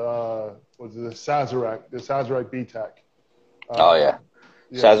is the Sazerac BTAC. Oh yeah,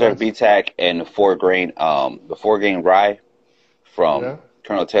 Sazerac BTAC and the 4-grain rye from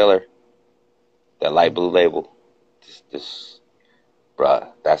Colonel Taylor, that light blue label.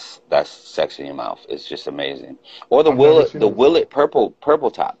 Bruh, that's sexy in your mouth. It's just amazing. Or the Willet purple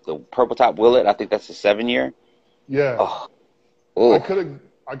top, the purple top Willet. I think that's a 7-year. Yeah. Oh. I could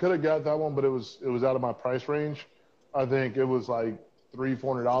have got that one, but it was out of my price range. I think it was like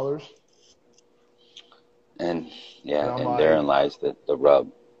 $300-$400. And therein lies the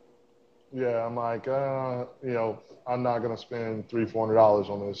rub. Yeah, I'm like, I'm not gonna spend $300-$400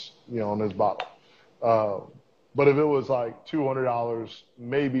 on this, on this bottle. But if it was like $200,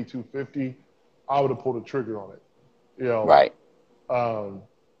 maybe $250, I would have pulled a trigger on it. Right.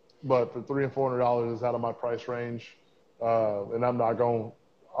 But for $300 and $400, it's out of my price range, and I'm not gonna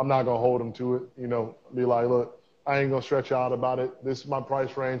hold them to it. Be like, look, I ain't gonna stretch out about it. This is my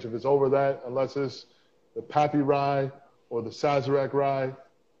price range. If it's over that, unless it's the Pappy rye or the Sazerac rye,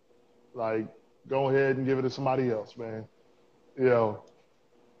 like, go ahead and give it to somebody else, man.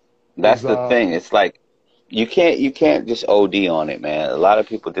 That's the thing. It's like you can't just OD on it, man. A lot of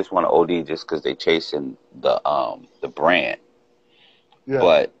people just want to OD just because they're chasing the brand. Yeah.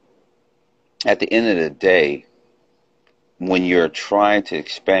 But at the end of the day, when you're trying to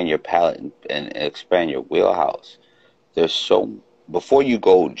expand your palate and expand your wheelhouse, before you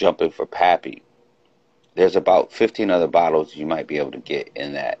go jumping for Pappy, there's about 15 other bottles you might be able to get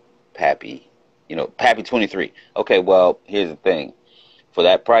in that Pappy, Pappy 23. Okay, well, here's the thing. For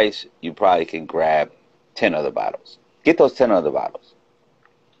that price, you probably can grab 10 other bottles. Get those 10 other bottles.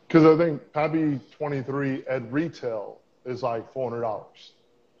 Because I think Pappy 23 at retail is like $400.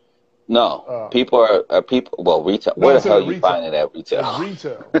 No, people are retail. Where the hell are you finding it at retail? At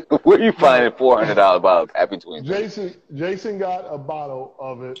retail. Where are you finding $400 bottle of Pappy 23? Jason got a bottle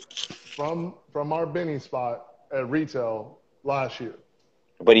of it from our Benny spot at retail last year.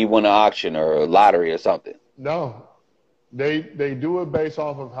 But he won an auction or a lottery or something. No, they do it based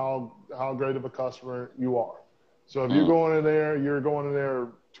off of how great of a customer you are. So if you're going in there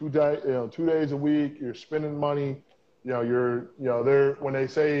 2 days a week. You're spending money. When they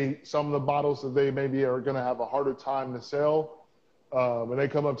say some of the bottles that they maybe are going to have a harder time to sell, when they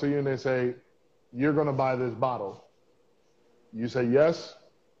come up to you and they say, you're going to buy this bottle. You say yes,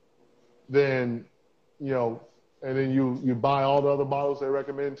 then, and then you buy all the other bottles they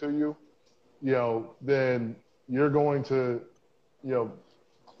recommend to you, then you're going to,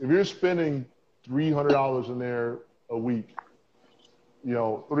 if you're spending $300 in there a week,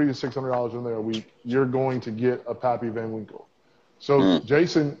 $300 to $600 in there a week, you're going to get a Pappy Van Winkle. So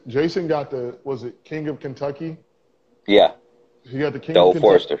Jason got was it King of Kentucky? Yeah. He got the King of Kentucky.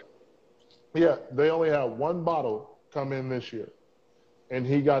 Forester. Yeah, they only had one bottle come in this year, and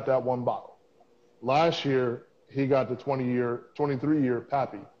he got that one bottle. Last year, he got the 23-year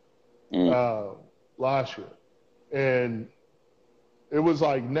Pappy last year. And it was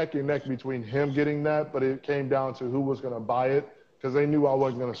like neck and neck between him getting that, but it came down to who was going to buy it, because they knew I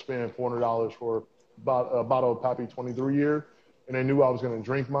wasn't going to spend $400 for a bottle of Pappy 23-year, and they knew I was going to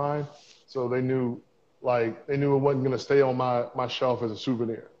drink mine. So they knew it wasn't going to stay on my shelf as a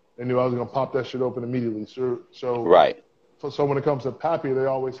souvenir. They knew I was going to pop that shit open immediately. So right. So when it comes to Pappy, they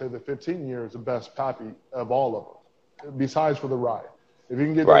always say the 15-year is the best Pappy of all of them, besides for the rye. If you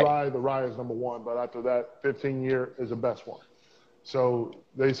can get the rye is number one, but after that, 15-year is the best one. So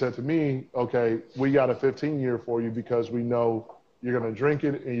they said to me, okay, we got a 15-year for you because we know You're gonna drink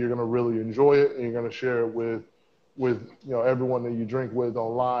it, and you're gonna really enjoy it, and you're gonna share it with everyone that you drink with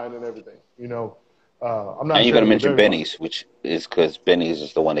online and everything. I'm not And you're going to sharing it with mention everybody. Benny's, which is because Benny's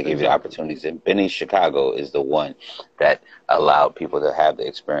is the one that gave you the Exactly. opportunities. And Benny's Chicago is the one that allowed people to have the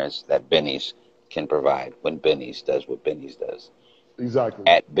experience that Benny's can provide when Benny's does what Benny's does. Exactly.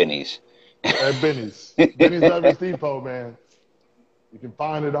 At Benny's. At Benny's. Benny's Beverage Depot, man. You can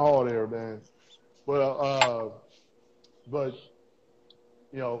find it all there, man. Well, but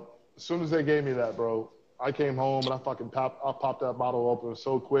as soon as they gave me that, bro, I came home and I popped that bottle open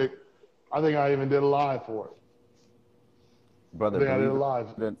so quick. I think I even did a live for it. I Brother, think I did a live.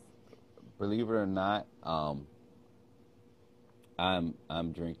 believe it or not, I'm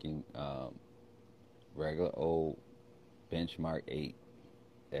drinking regular old Benchmark 8.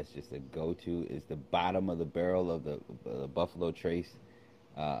 That's just a go-to. It's the bottom of the barrel of the Buffalo Trace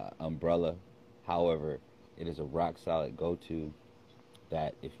umbrella. However, it is a rock solid go-to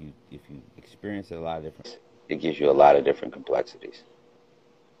that if you experience it a lot of different. It gives you a lot of different complexities.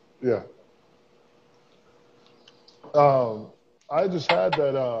 Yeah. I just had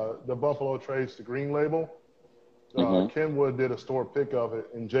that the Buffalo Trace, the green label. Kenwood did a store pick of it,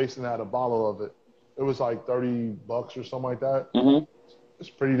 and Jason had a bottle of it. It was like $30 or something like that. It's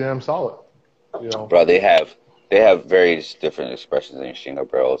pretty damn solid. Bro, they have various different expressions in your Shingo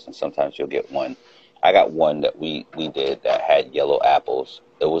barrels, and sometimes you'll get one. I got one that we did that had yellow apples.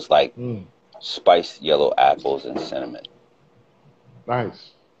 It was like spiced yellow apples and cinnamon.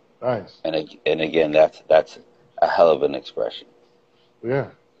 Nice. And again, that's a hell of an expression.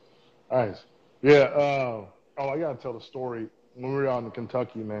 Yeah. Nice. Yeah. I gotta tell the story when we were out in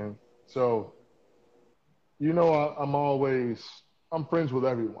Kentucky, man. So, I'm friends with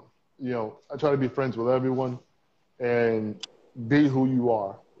everyone. I try to be friends with everyone and be who you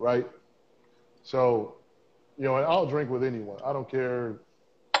are, right? So, and I'll drink with anyone. I don't care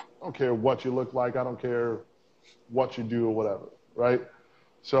what you look like. I don't care what you do or whatever, right?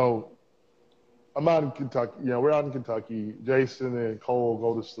 So I'm out in Kentucky. We're out in Kentucky. Jason and Cole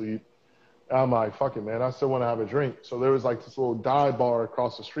go to sleep. And I'm like, fuck it, man. I still want to have a drink. So there was like this little dive bar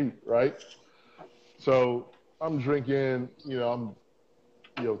across the street, right? So I'm drinking, I'm,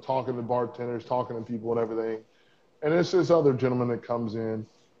 talking to bartenders, talking to people and everything. And there's this other gentleman that comes in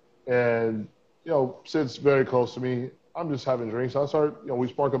and, sits very close to me. I'm just having drinks. I start, we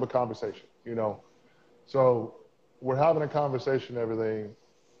spark up a conversation, So we're having a conversation and everything.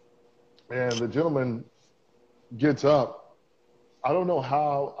 And the gentleman gets up. I don't know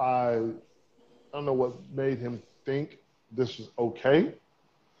I don't know what made him think this is okay,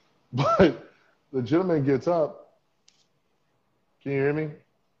 but the gentleman gets up. Can you hear me?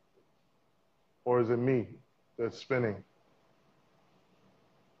 Or is it me that's spinning?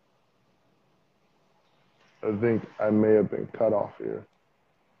 I think I may have been cut off here.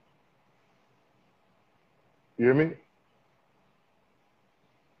 You hear me?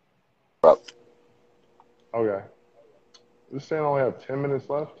 Bro. Okay. This saying I only have 10 minutes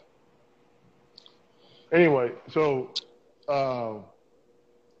left. Anyway, so I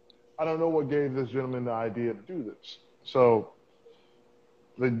don't know what gave this gentleman the idea to do this. So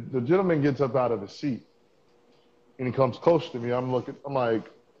the gentleman gets up out of his seat and he comes close to me. I'm like,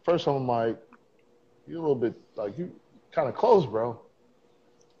 first I'm like, you're a little bit, like, you kind of close, bro.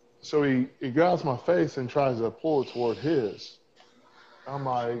 So he grabs my face and tries to pull it toward his. I'm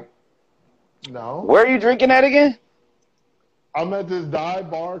like, no. Where are you drinking at again? I'm at this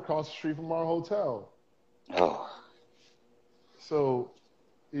dive bar across the street from our hotel. Oh. So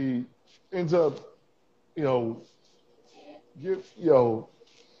he ends up, because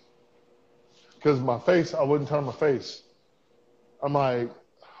my face, I wouldn't turn my face. I'm like,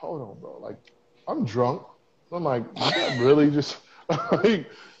 hold on, bro. Like, I'm drunk. I'm like, did that really just, like,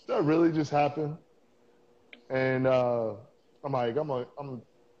 that really just happened? And I'm like,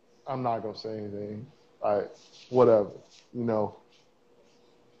 I'm not gonna say anything. Whatever,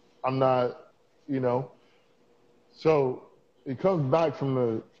 I'm not, So he comes back from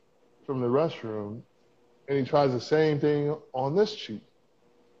the restroom and he tries the same thing on this cheek.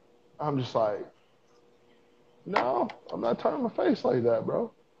 I'm just like, no, I'm not turning my face like that,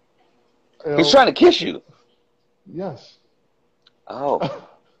 bro. He's trying to kiss you. Yes. Oh.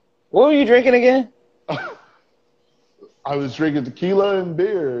 What were you drinking again? I was drinking tequila and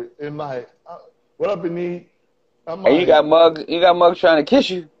beer and like, what up, Benny? And you got mug trying to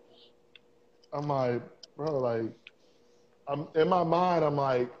kiss you. I'm like, bro, like, I'm in my mind, I'm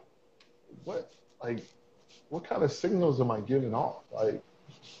like, what kind of signals am I giving off? Like,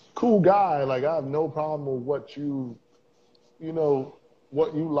 cool guy, like, I have no problem with what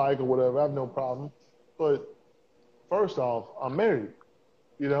what you like or whatever. I have no problem. But first off, I'm married.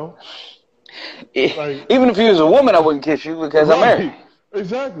 You know, like Even if you was a woman, I wouldn't kiss you because I'm married. right,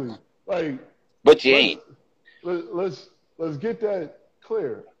 exactly. Like But you let's ain't. let's let's get that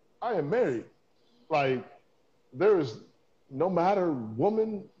clear. I am married. Like there is no matter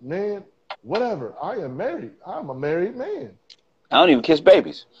woman, man, whatever. I am married. I'm a married man. I don't even kiss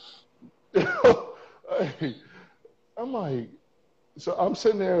babies. Hey, I'm like, so I'm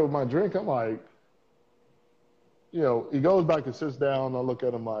sitting there with my drink. I'm like, he goes back and sits down. I look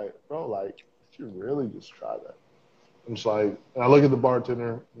at him like, bro, like, did you really just try that? I'm just like, and I look at the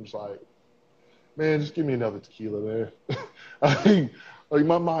bartender. I'm just like, man, just give me another tequila, man. I think, like,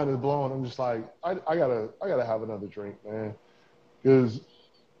 my mind is blown. I'm just like, I gotta have another drink, man, because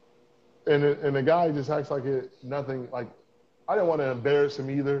and the guy just acts like it nothing. Like, I didn't want to embarrass him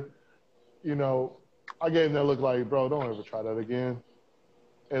either. You know, I gave him that look like, bro, don't ever try that again.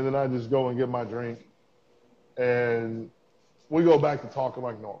 And then I just go and get my drink, and we go back to talking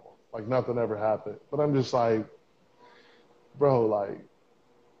like normal, like nothing ever happened. But I'm just like, bro, like,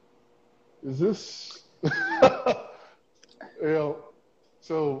 is this, you know?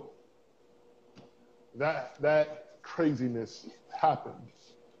 So that craziness happened.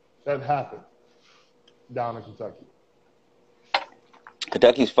 That happened down in Kentucky.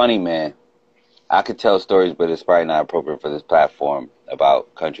 Kentucky's funny, man. I could tell stories, but it's probably not appropriate for this platform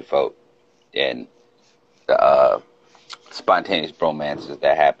about country folk and the spontaneous bromances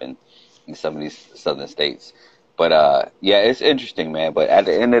that happen in some of these southern states. But yeah, it's interesting, man. But at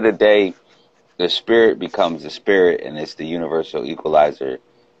the end of the day, the spirit becomes the spirit, and it's the universal equalizer,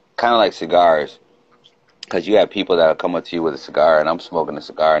 kind of like cigars. Because you have people that'll come up to you with a cigar, and I'm smoking a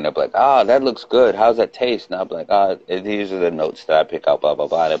cigar, and they'll be like, "Oh, that looks good. How's that taste?" And I'll be like, "Oh, these are the notes that I pick out, blah, blah,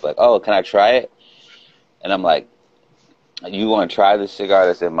 blah." They'll be like, "Oh, can I try it?" And I'm like, "You want to try this cigar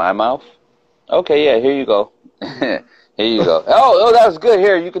that's in my mouth? Okay, yeah, here you go. Here you go. Oh, that was good.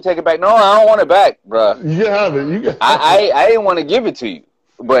 Here, you can take it back." "No, I don't want it back, bruh. You can have it. You can have it. I didn't want to give it to you.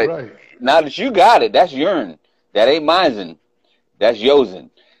 But Right. now that you got it, that's yourn. That ain't mine's. That's your'n.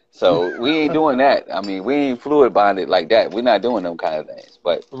 So we ain't doing that. I mean, we ain't fluid bonded like that. We're not doing them kind of things.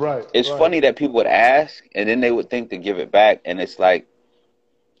 But Right. it's Right. funny that people would ask, and then they would think to give it back, and it's like,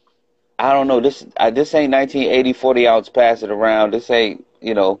 I don't know. This ain't 1980 40-ounce pass it around. This ain't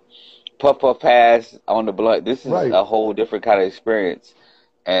puff puff pass on the blunt. This is Right. a whole different kind of experience,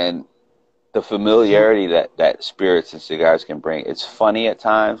 and the See, familiarity that spirits and cigars can bring. It's funny at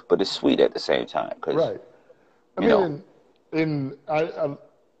times, but it's sweet at the same time because right. I you know. mean, and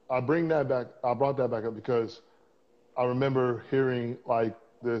I bring that back. I brought that back up because I remember hearing like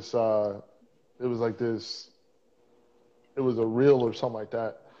this. It was like this. It was a reel or something like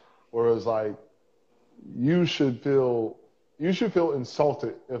that, where it was like you should feel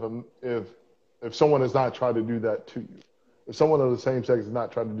insulted if someone has not tried to do that to you. If someone of the same sex has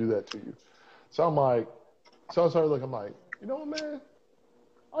not tried to do that to you. So I'm like, so I started looking. I'm like, you know what, man?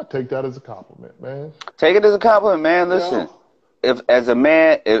 I take that as a compliment, man. Take it as a compliment, man. You Listen, know?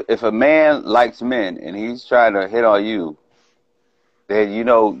 if a man likes men and he's trying to hit on you, then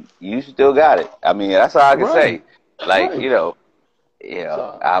you still got it. I mean, that's all I can say. Right. Like Right.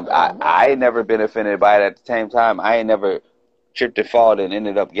 So I ain't never been offended by it. At the same time, I ain't never tripped and fallen and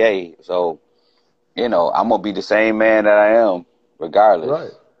ended up gay. So I'm gonna be the same man that I am, regardless.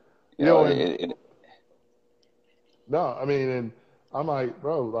 right. You know, And no, I mean, and I'm like,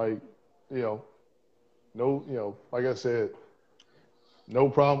 bro, like, you know, no, like I said, no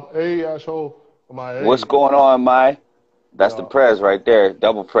problem. Hey, asshole. I'm like, what's hey, going on, my? That's the uh, press right there,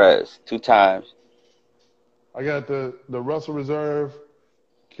 double press, 2 times. I got the Russell Reserve,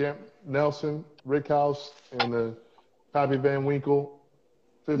 Camp Nelson, Rick House, and the Pappy Van Winkle,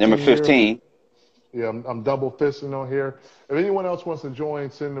 Number 15 year. 15. Yeah, I'm double fisting on here. If anyone else wants to join,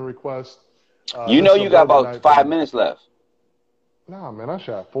 send the request. You This is a you got bourbon about night, 5 baby. minutes left. Nah, man, I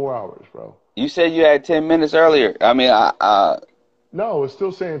shot 4 hours, bro. You said you had 10 minutes earlier. I mean, No, it's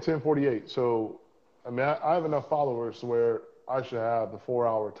still saying 10:48. So, I mean, I have enough followers to where I should have the 4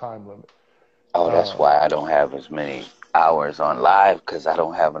 hour time limit. oh, that's Uh, why I don't have as many hours on live because I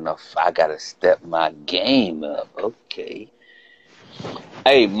don't have enough. I gotta step my game up. Okay.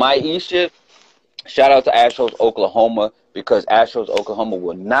 Hey, my E-Shift, shout out to Astros Oklahoma because Astros Oklahoma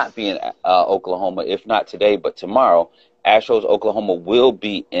will not be in Oklahoma, if not today, but tomorrow. Astros Oklahoma will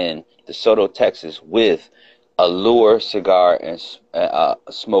be in DeSoto, Texas with Allure Cigar and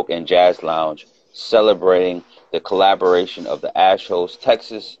Smoke and Jazz Lounge celebrating the collaboration of the Astros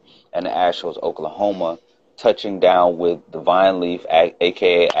Texas and the Astros Oklahoma, touching down with Divine Leaf,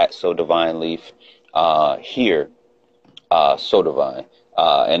 aka at So Divine Leaf, here, So Divine,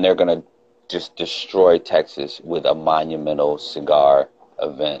 and they're gonna just destroy Texas with a monumental cigar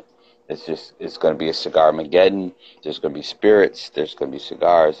event. It's going to be a cigar Mageddon. There's going to be spirits. There's going to be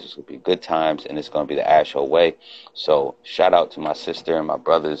cigars. There's going to be good times, and it's going to be the Asheville way. So shout out to my sister and my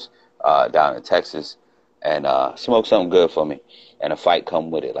brothers down in Texas, and smoke something good for me, and a fight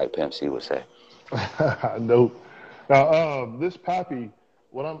come with it, like Pimp C would say. Nope. Now, this Pappy,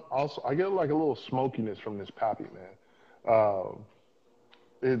 I get like a little smokiness from this Pappy, man.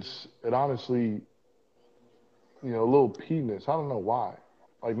 It honestly, a little peatiness. I don't know why.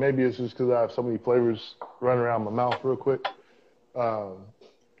 Like maybe it's just because I have so many flavors running around my mouth real quick. But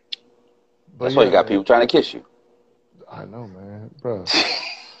that's why you got people trying to kiss you. I know, man, bro.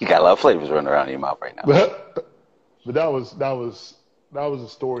 You got a lot of flavors running around in your mouth right now. But that was a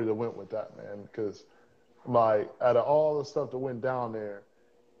story that went with that, man. Because like out of all the stuff that went down there,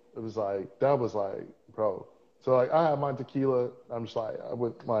 it was like bro. So like I had my tequila. I'm just like I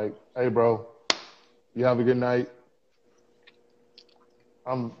went like, hey, bro, you have a good night.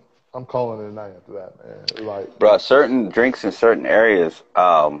 I'm calling it a night after that, man. Like, bro, certain drinks in certain areas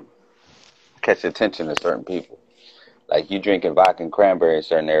catch the attention of certain people. Like you drinking vodka and cranberry in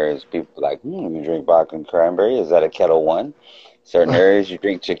certain areas, people are like, you drink vodka and cranberry? Is that a Kettle One? Certain areas you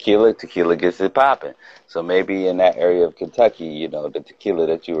drink tequila gets it popping. So maybe in that area of Kentucky, the tequila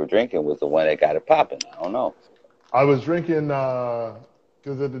that you were drinking was the one that got it popping. I don't know. I was drinking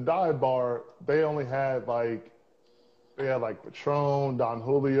because at the dive bar they only had Patron, Don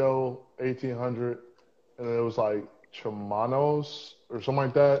Julio, 1800, and then it was like Chamanos or something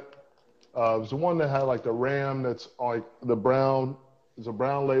like that. It was the one that had like the ram that's like the brown. There's a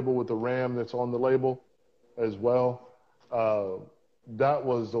brown label with the ram that's on the label as well. That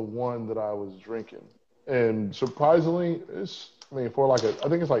was the one that I was drinking, and surprisingly, I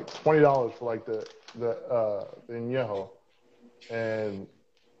think it's like $20 for like the añejo, and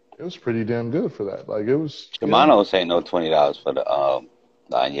it was pretty damn good for that. Like it was. Chamanos ain't no $20 for the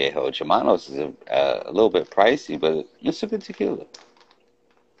añejo. Chamanos is a little bit pricey, but it's a good tequila.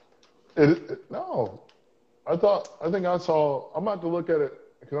 No, I'm about to look at it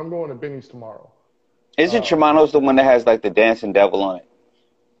because I'm going to Benny's tomorrow. Isn't Chamanos the one that has like the dancing devil on it?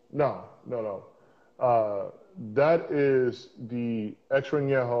 No. That is the extra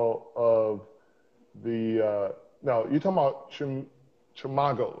añejo of the. No, you're talking about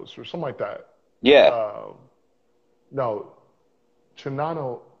Chamagos or something like that. Yeah. No,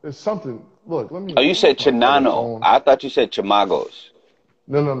 Chinano is something. Look, let me. Oh, you said Chinano. I thought you said Chamagos.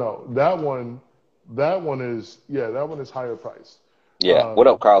 No. That one is higher priced. Yeah. What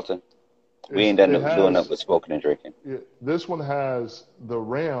up, Carlton? We ain't doing up with smoking and drinking. Yeah, this one has the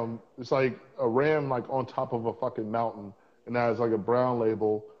ram. It's like a ram like on top of a fucking mountain, and that has like a brown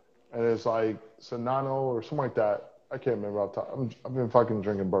label, and it's like Sonano or something like that. I can't remember off the top. I've been fucking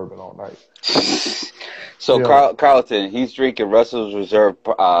drinking bourbon all night. So yeah. Carlton, he's drinking Russell's Reserve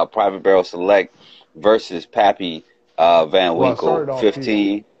Private Barrel Select versus Pappy Van Winkle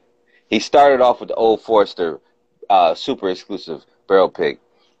 15. He started off with the Old Forester super exclusive barrel pick.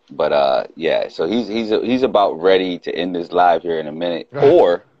 But yeah, so he's about ready to end this live here in a minute,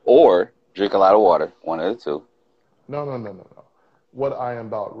 or drink a lot of water, one of the two. No. What I am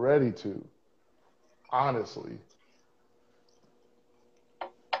about ready to, honestly,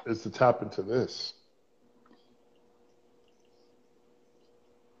 is to tap into this.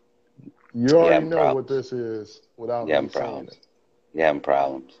 You already know what this is without me saying it. You having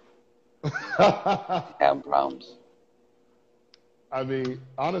problems. Having problems. I mean,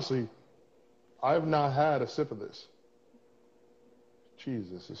 honestly, I have not had a sip of this.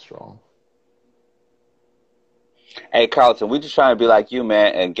 Jesus, is strong. Hey, Carlton, we just trying to be like you,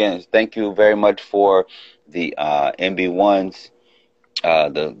 man. And again, thank you very much for the MB1s,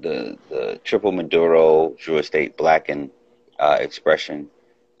 the Triple Maduro Drew Estate Blackened expression.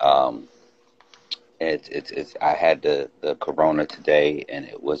 It's. I had the Corona today, and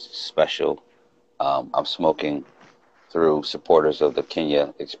it was special. I'm smoking through supporters of the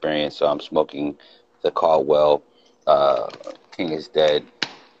Kenya experience. So I'm smoking the Caldwell King is Dead.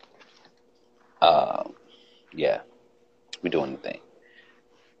 Yeah, we're doing the thing.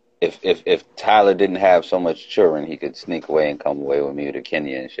 If Tyler didn't have so much children, he could sneak away and come away with me to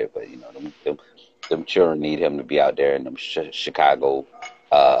Kenya and shit. But them children need him to be out there in them Chicago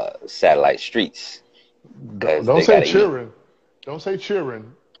satellite streets. Don't say children. Don't say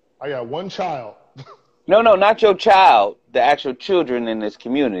children. I got one child. No, not your child. The actual children in this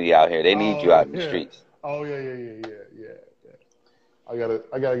community out here. They need you out in the streets. Oh yeah. I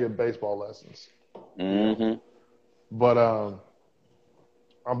gotta get baseball lessons. Mm-hmm. But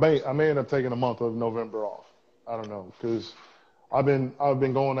I may end up taking a month of November off. I don't know, because I've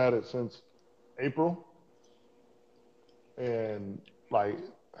been going at it since April, and like,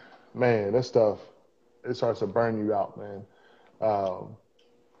 man, that stuff it starts to burn you out, man. Um,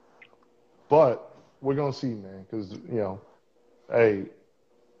 but we're gonna see, man, because hey,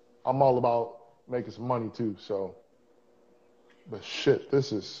 I'm all about making some money too. So, but shit,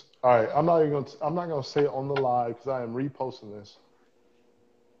 this is all right. I'm not gonna say it on the live because I am reposting this.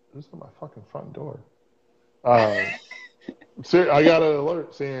 Who's at my fucking front door? Um, I got an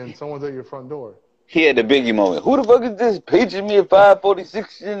alert saying someone's at your front door. He had the Biggie moment. Who the fuck is this paging me at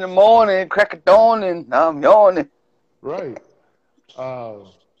 5:46 in the morning, crack of dawn, and I'm yawning? Right.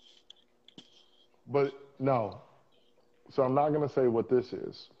 But no. So I'm not gonna say what this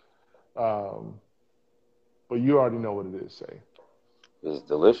is. Um, but you already know what it is, say. It's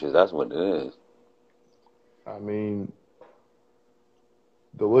delicious. That's what it is. I mean,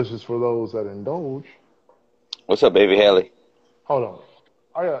 delicious for those that indulge. What's up, baby Haley? Hold on.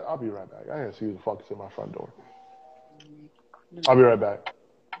 I'll be right back. I gotta see who the fuck is at my front door. I'll be right back.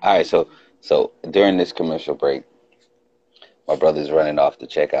 All right, so during this commercial break, my brother's running off to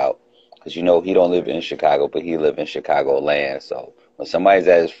check out because he don't live in Chicago, but he live in Chicago land. So when somebody's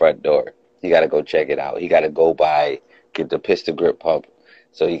at his front door, he got to go check it out. He got to go by, get the pistol grip pump,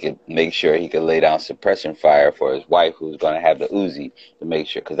 so he can make sure he can lay down suppression fire for his wife, who's going to have the Uzi, to make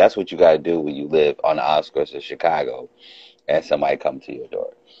sure, because that's what you got to do when you live on the outskirts of Chicago, and somebody come to your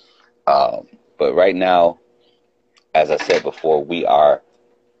door. But right now, as I said before, he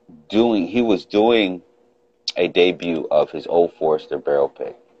was doing a debut of his Old Forester barrel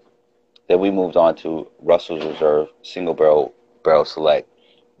pick. Then we moved on to Russell's Reserve single barrel select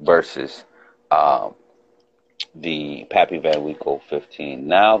versus the Pappy Van Winkle 15.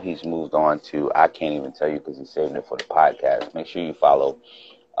 Now he's moved on to, I can't even tell you because he's saving it for the podcast. Make sure you follow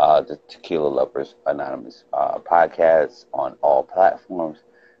the Tequila Lovers Anonymous podcast on all platforms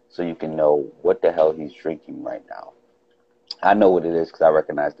so you can know what the hell he's drinking right now. I know what it is because I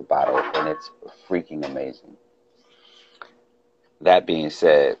recognize the bottle, and it's freaking amazing. That being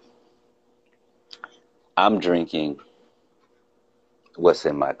said, I'm drinking what's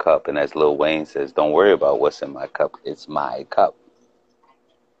in my cup, and as Lil Wayne says, don't worry about what's in my cup, it's my cup.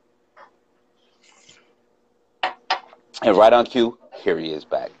 And right on cue, here he is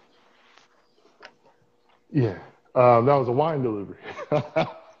back. Yeah. That was a wine delivery. Ha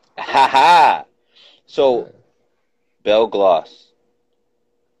ha! So, Belle Gloss.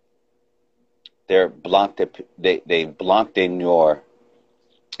 Their Blanc de Noir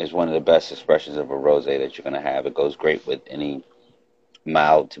is one of the best expressions of a rosé that you're going to have. It goes great with any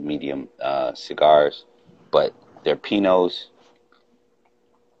mild to medium cigars. But their Pinots,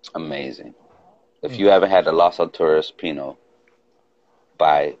 amazing. If you haven't had the Los Alturas Pinot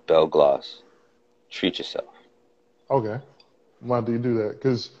by Belle Gloss, treat yourself. Okay. Why do you do that?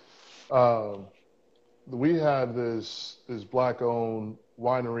 Because we have this black-owned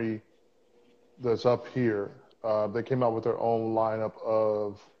winery that's up here. They came out with their own lineup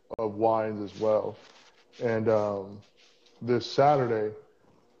of wines as well. And this Saturday,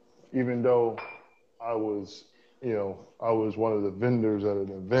 even though I was one of the vendors at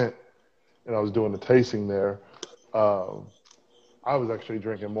an event and I was doing the tasting there, I was actually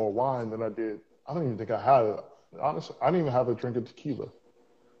drinking more wine than I did. I don't even think I had it. Honestly, I didn't even have a drink of tequila.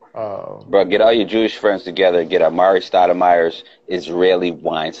 Bro, get all your Jewish friends together. Get Amari Stoudemire's Israeli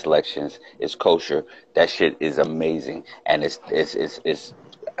wine selections. It's kosher. That shit is amazing, and it's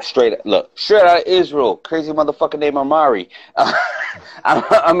straight out of Israel. Crazy motherfucker named Amari.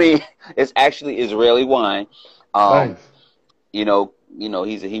 I mean, it's actually Israeli wine. Nice.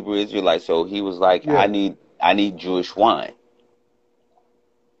 He's a Hebrew Israelite, so he was like, Yeah. I need Jewish wine.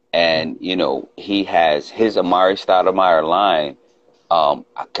 And, he has his Amari Stoudemire line. And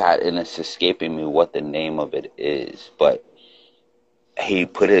it's escaping me what the name of it is, but he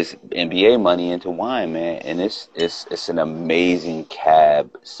put his NBA money into wine, man, and it's an amazing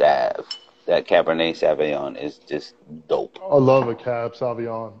Cab Sav. That Cabernet Sauvignon is just dope. I love a Cab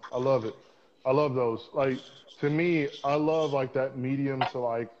Sauvignon. I love it. I love those. Like, to me, I love like that medium to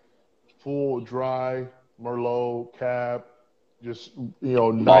like full dry Merlot Cab. Just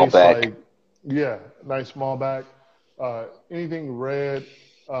nice Malbec. nice Malbec. Anything red,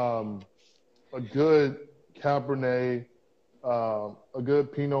 a good Cabernet, a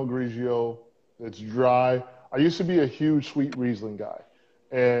good Pinot Grigio that's dry. I used to be a huge sweet Riesling guy,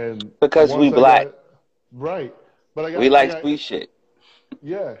 and because we black, right? But we like sweet shit.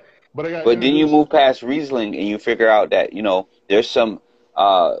 Yeah, but I got. But then you move past Riesling and you figure out that there's some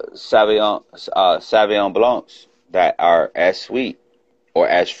Sauvignon Blancs that are as sweet or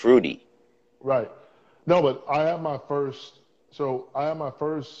as fruity. Right. No, but I had my first. So I had my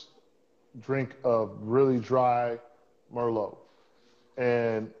first drink of really dry Merlot.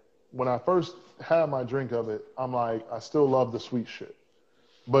 And when I first had my drink of it, I'm like, I still love the sweet shit.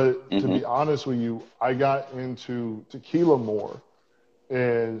 But to Hmm. be honest with you, I got into tequila more,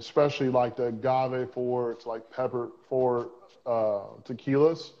 and especially like the agave forward, like pepper forward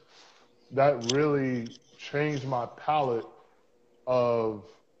tequilas. That really changed my palate of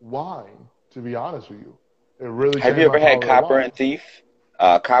wine. To be honest with you, it really Have you changed my ever had palate of Copper wine. and Thief?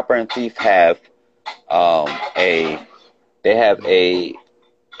 Copper and Thief have a they have a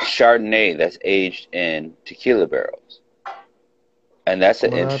Chardonnay that's aged in tequila barrels, and that's I'm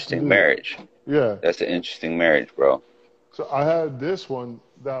an gonna have to interesting do that. marriage. Yeah. That's an interesting marriage, bro. So I had this one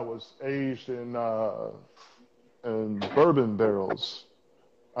that was aged in bourbon barrels.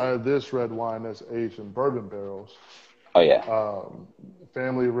 I had this red wine that's aged in bourbon barrels. Oh yeah, Um,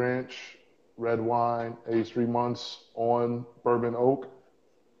 Family Ranch red wine, aged 3 months on bourbon oak.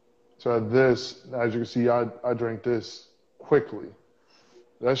 So I had this, as you can see, I drank this quickly.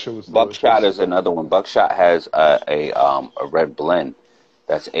 That shit was Buckshot delicious. is another one. Buckshot has a red blend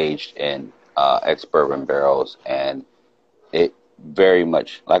that's aged in ex bourbon barrels, and it very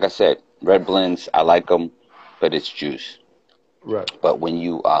much, like I said, red blends. I like them, but it's juice. Right. But when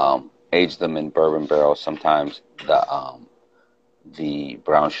you age them in bourbon barrels, sometimes the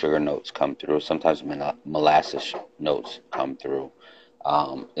brown sugar notes come through. Sometimes molasses notes come through.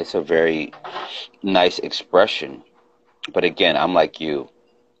 It's a very nice expression. But again, I'm like you.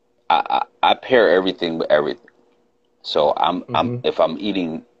 I pair everything with everything. So I'm Hmm. if I'm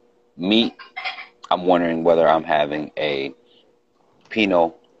eating meat, I'm wondering whether I'm having a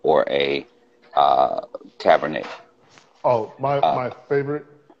Pinot or a uh, Cabernet. Oh, Uh,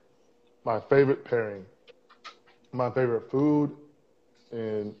 my favorite pairing, my favorite food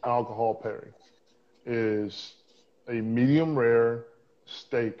and alcohol pairing is a medium rare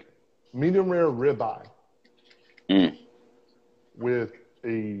steak, medium rare ribeye mm, with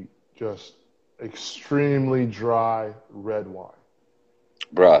a just extremely dry red wine.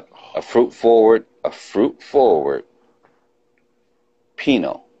 bruh, a fruit forward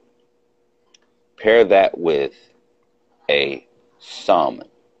Pinot. Pair that with a salmon,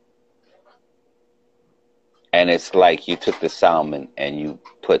 and it's like you took the salmon and you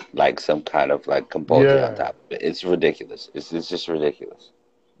put like some kind of like compote on Yeah, top of it. It's ridiculous. It's just ridiculous.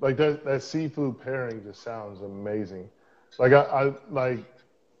 like that seafood pairing just sounds amazing. I like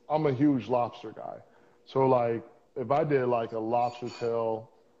I'm a huge lobster guy, so like if I did like a lobster tail,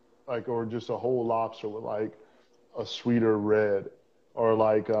 like or just a whole lobster with like a sweeter red or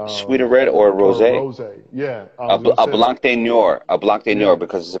like Sweeter red or a or rosé? rosé. Yeah, I was gonna A say like Blanc de Noir, yeah,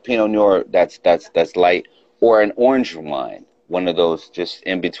 because it's a Pinot Noir that's light, or an orange wine, one of those just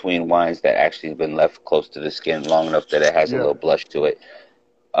in between wines that actually has been left close to the skin long enough that it has a yeah. little blush to it.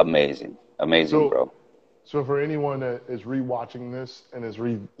 Amazing, amazing, So bro. so for anyone that is rewatching this and is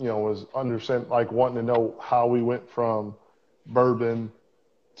is understand like wanting to know how we went from bourbon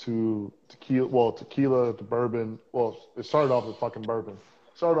to tequila, well tequila to bourbon. Well, it started off with fucking bourbon.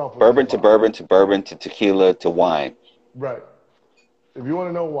 Started off with Bourbon to ribeye. bourbon to bourbon to tequila to wine. Right. If you want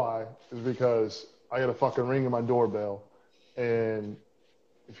to know why, is because I got a fucking ring in my doorbell, and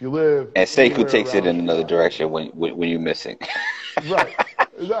if you live And Sekou anywhere takes it around in another Chicago, direction when you're missing. right?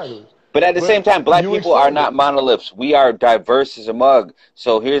 Exactly. But at the same But time, black you people are explained it. not monoliths. We are diverse as a mug.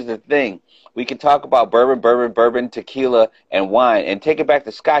 So here's the thing. We can talk about bourbon, tequila, and wine, and take it back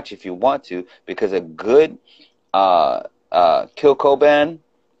to scotch if you want to, because a good Kilcoban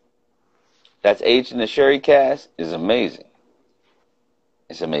that's aged in a sherry cask is amazing.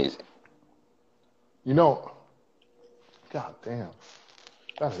 It's amazing. You know, god damn,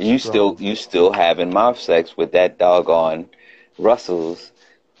 that is You strong. still having mouth sex with that doggone Russell's,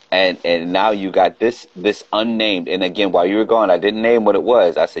 and now you got this unnamed. And again, while you were gone, I didn't name what it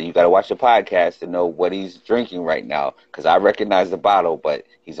was. I said you got to watch the podcast to know what he's drinking right now, because I recognize the bottle, but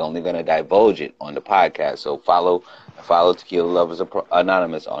he's only going to divulge it on the podcast. So follow Tequila Lovers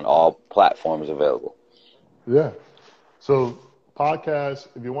Anonymous on all platforms available. Yeah. So podcast,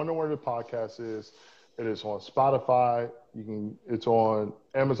 if you wonder where the podcast is, it is on Spotify. It's on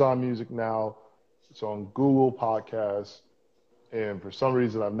Amazon Music now. It's on Google Podcasts. And for some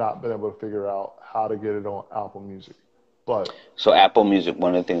reason I've not been able to figure out how to get it on Apple Music. But So Apple Music,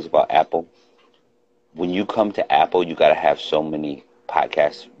 one of the things about Apple, when you come to Apple, you got to have so many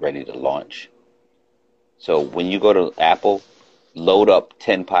podcasts ready to launch. So when you go to Apple, load up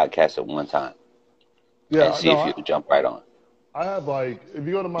 10 podcasts at one time and yeah, see no, if you can jump right on. I have like if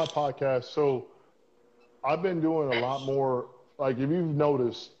you go to my podcast, so I've been doing a lot more like if you've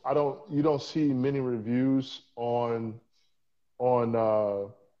noticed, I don't you don't see many reviews on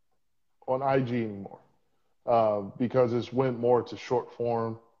on IG anymore because it's went more to short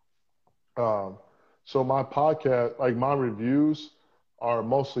form. So my podcast, like my reviews, are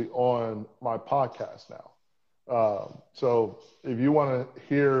mostly on my podcast now. So if you want to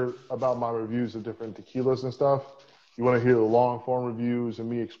hear about my reviews of different tequilas and stuff, you want to hear the long form reviews and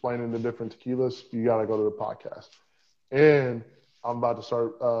me explaining the different tequilas, you got to go to the podcast. And I'm about to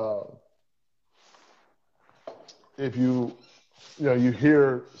start. If you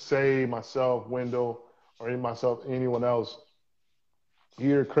hear, say, myself, Wendell, or anyone else, you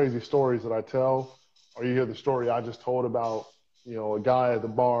hear crazy stories that I tell, or you hear the story I just told about, a guy at the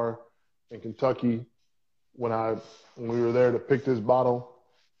bar in Kentucky when we were there to pick this bottle,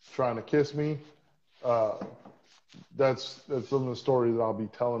 trying to kiss me. That's some of the stories that I'll be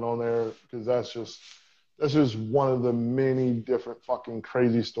telling on there, because that's just one of the many different fucking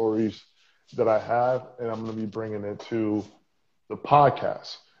crazy stories that I have, and I'm going to be bringing it to the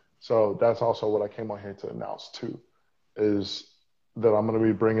podcast. So that's also what I came on here to announce too, is that I'm going to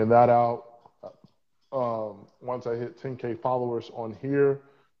be bringing that out. Once I hit 10K followers on here,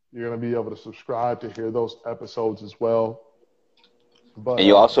 you're going to be able to subscribe to hear those episodes as well. But, and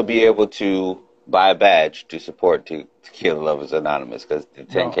you'll also be able to buy a badge to support Tequila Lovers Anonymous, because the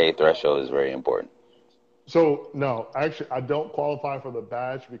 10K threshold is very important. So, no, actually, I don't qualify for the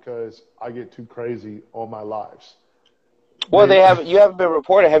badge because I get too crazy on my lives. Well, you haven't been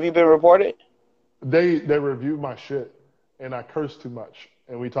reported. Have you been reported? They reviewed my shit, and I curse too much,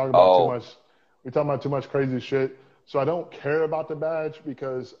 and we talk about too much. We talk about too much crazy shit. So I don't care about the badge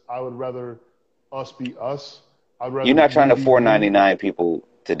because I would rather us be us. You're not trying to 499 people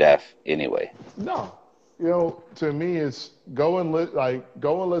to death anyway. No, to me, it's go and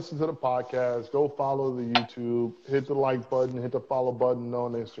listen to the podcast, go follow the YouTube, hit the like button, hit the follow button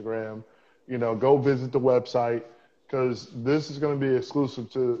on Instagram, go visit the website, because this is going to be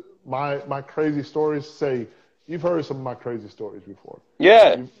exclusive to my crazy stories. Say, you've heard some of my crazy stories before.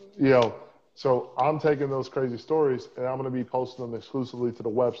 Yeah. So I'm taking those crazy stories and I'm going to be posting them exclusively to the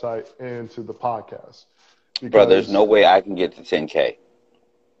website and to the podcast. Bro, there's no way I can get to 10K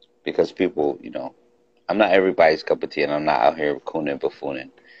because people, I'm not everybody's cup of tea, and I'm not out here cooning and buffooning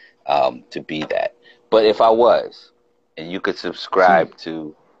to be that. But if I was, and you could subscribe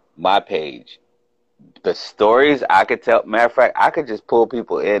to my page, the stories I could tell, matter of fact, I could just pull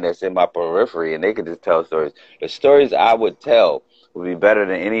people in that's in my periphery and they could just tell stories. The stories I would tell would be better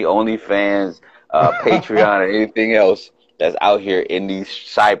than any OnlyFans, Patreon, or anything else that's out here in these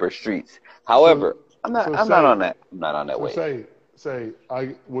cyber streets. However, I'm not on that way.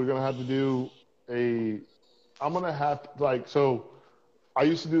 We're gonna have to do so I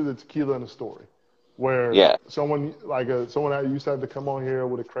used to do the tequila in a story, where someone that used to have to come on here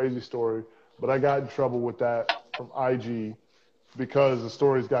with a crazy story, but I got in trouble with that from IG because the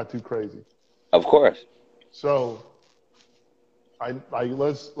stories got too crazy. Of course. So I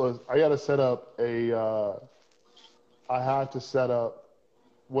gotta set up I have to set up,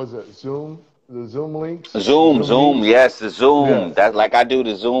 was it Zoom? The Zoom links? Zoom, yes, the Zoom. Yeah. That's like I do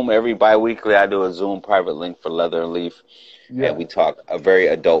the Zoom every bi-weekly. I do a Zoom private link for Leather and Leaf. Yeah. And we talk a very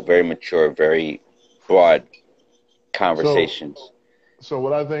adult, very mature, very broad conversations. So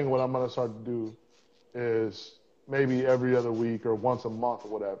what I'm going to start to do is maybe every other week or once a month or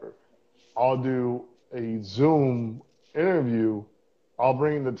whatever, I'll do a Zoom interview. I'll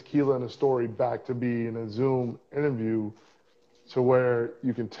bring the tequila and the story back to be in a Zoom interview, to where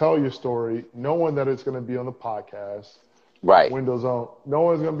you can tell your story, knowing that it's going to be on the podcast. Right. Windows on. No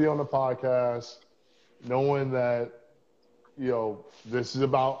one's going to be on the podcast, knowing that, this is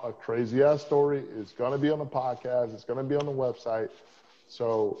about a crazy ass story. It's going to be on the podcast. It's going to be on the website.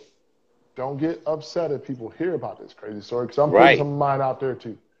 So don't get upset if people hear about this crazy story, because I'm putting some of mine out there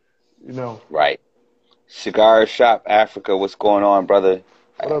too. Right. Cigar Shop Africa, what's going on, brother?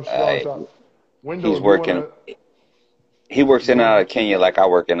 What up, Cigar Shop? Windows, he's working. He works in and out of Kenya like I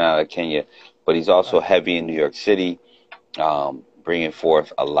work in and out of Kenya, but he's also heavy in New York City, bringing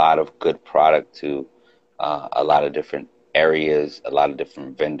forth a lot of good product to a lot of different areas, a lot of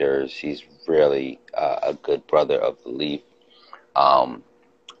different vendors. He's really a good brother of the Leaf.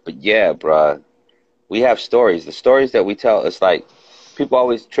 But yeah, bruh, we have stories. The stories that we tell, it's like people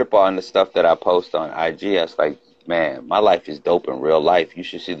always trip on the stuff that I post on IG. It's like, man, my life is dope in real life. You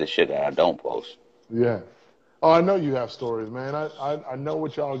should see the shit that I don't post. Yeah. Oh, I know you have stories, man. I know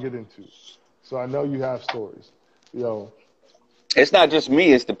what y'all get into. So I know you have stories. It's not just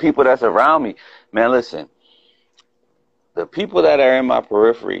me. It's the people that's around me. Man, listen. The people that are in my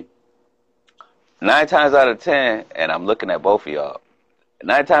periphery, 9 times out of 10, and I'm looking at both of y'all,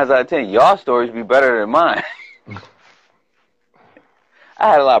 9 times out of 10, y'all stories be better than mine. I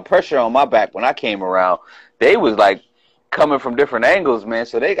had a lot of pressure on my back when I came around. They was like coming from different angles, man.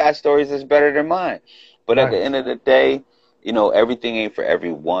 So they got stories that's better than mine. But at the Nice. end of the day, you know, everything ain't for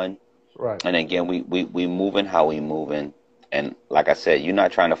everyone. Right. And again, we moving how we moving. And like I said, you're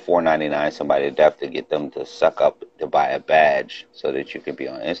not trying to 4.99 somebody to death to get them to suck up to buy a badge so that you can be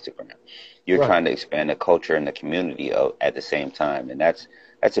on Instagram. You're Right. trying to expand the culture and the community at the same time, and that's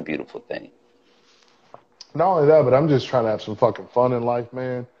a beautiful thing. Not only that, but I'm just trying to have some fucking fun in life,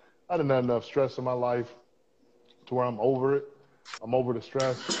 man. I didn't have enough stress in my life to where I'm over it. I'm over the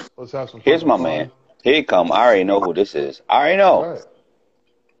stress. Let's have some Here's fucking my man. fun. Here he come. I already know who this is. I already know. Right.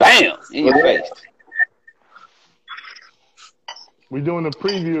 Bam! In your face. We doing a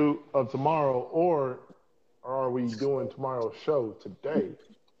preview of tomorrow, or are we doing tomorrow's show today?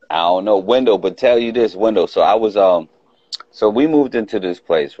 I don't know, Wendell, but tell you this, Wendell. So I was so we moved into this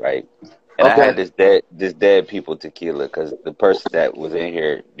place, right? And I had Okay. this dead people tequila because the person that was in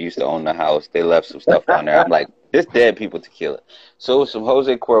here used to own the house. They left some stuff down there. I'm like, this dead people tequila. So it was some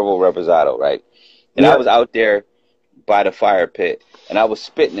Jose Cuervo Reposado, right? And I was Yep. out there by the fire pit, and I was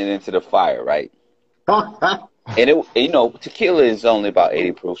spitting it into the fire, right? And it, you know, tequila is only about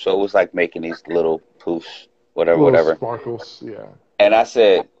 80 proof, so it was like making these little poofs, whatever, Little whatever. sparkles, yeah. And I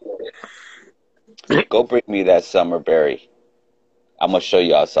said, go bring me that summer berry. I'm gonna show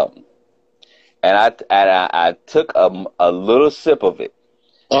y'all something. And I took a little sip of it,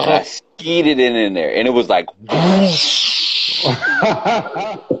 and I skied it in there, and it was like,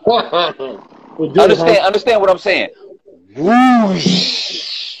 We do, huh? understand what I'm saying? Whoosh.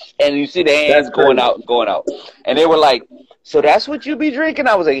 And you see the That's hands going crazy. out and going out, and they were like, "So that's what you be drinking?"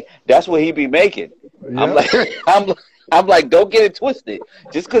 I was like, "That's what he be making." I'm Yep. like, I'm like, don't get it twisted.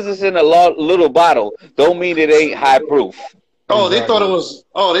 Just because it's in a little bottle, don't mean it ain't high proof. Oh, they thought it Exactly. was.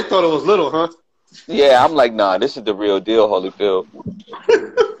 Oh, they thought it was little, huh? Yeah, I'm like, nah, this is the real deal, Holyfield.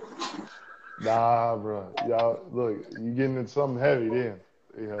 Nah, bro. Y'all, look, you getting into something heavy then.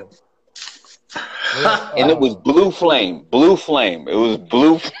 You know. Yeah. And it was blue flame, blue flame. It was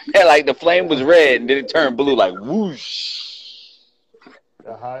blue, like the flame was red, and then it turned blue, like whoosh.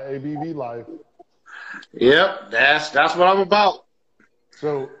 A high ABV life. Yep, that's what I'm about.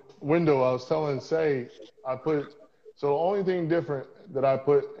 So, window, I was telling Say, I put, so the only thing different that I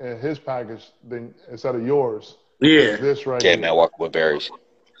put in his package than instead of yours is Yeah. this right Yeah, here. man, walk with berries.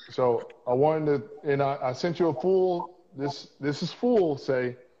 So I wanted to, and I sent you a full, this is full,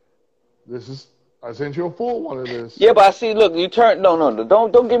 Say, I sent you a full one of this. Yeah, but I see. Look, you turn. No.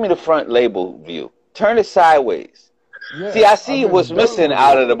 Don't give me the front label view. Turn it sideways. See, Yeah, I I've see what's been done missing with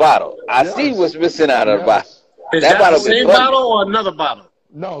out it. of the bottle. I see what's Yes, missing out of the bottle. yes. Is That that the bottle be same bugging. bottle or another bottle?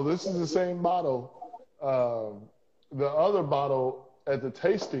 No, this is the same bottle. The other bottle at the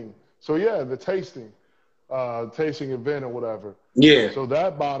tasting. So yeah, the tasting event or whatever. Yeah. So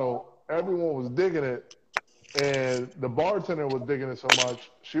that bottle, everyone was digging it, and the bartender was digging it so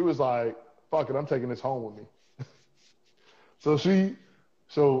much, she was like, "Fuck it, I'm taking this home with me."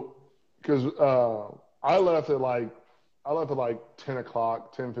 So because I left at like 10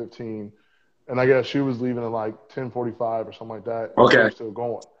 o'clock, 10:15, and I guess she was leaving at like 10:45 or something like that, and we were Okay. still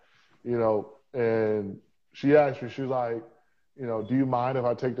going, and she asked me, she was like, do you mind if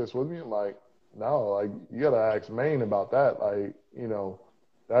I take this with me? I'm like, no, like you gotta ask Maine about that, like,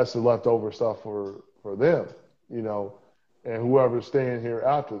 that's the leftover stuff for them, you know, and whoever's staying here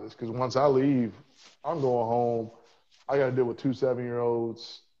after this, because once I leave, I'm going home. I got to deal with 2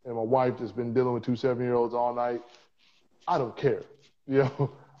 7-year-olds, and my wife has been dealing with 2 7-year-olds all night. I don't care,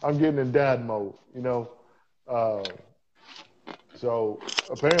 I'm getting in dad mode, Uh, so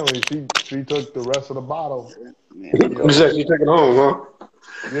apparently she took the rest of the bottle, You said you took it home, huh?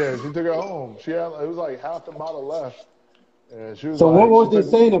 Yeah, she took it home. It was like half the bottle left, and she was So what like, was they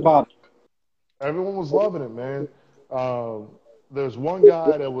saying about it? everyone was loving it, man. Um, there's one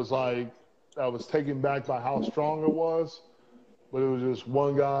guy that was taken back by how strong it was, but it was just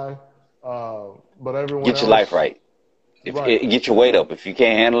one guy. But everyone Get your life else, right. right, Get your weight up. If you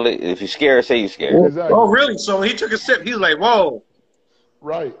can't handle it, if you're scared, say you're scared. Oh, exactly, really? So he took a sip. He was like, "Whoa."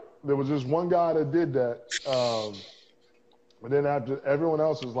 right. There was just one guy that did that. But then after everyone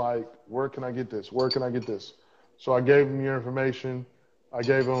else was like, where can I get this? Where can I get this? So I gave them your information. I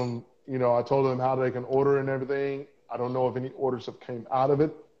gave them, I told them how they can order and everything. I don't know if any orders have came out of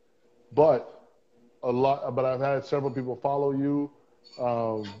it, but but I've had several people follow you.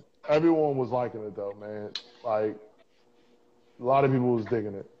 Everyone was liking it though, man. Like a lot of people was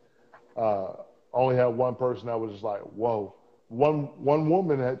digging it. Only had one person that was just like, whoa. One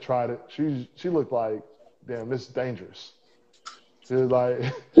woman had tried it. She looked like, damn, this is dangerous. She was like,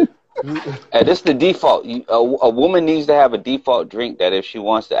 And this the default. A woman needs to have a default drink that if she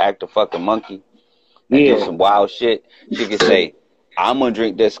wants to act a fucking monkey and do Yeah. some wild shit, she can say, "I'm gonna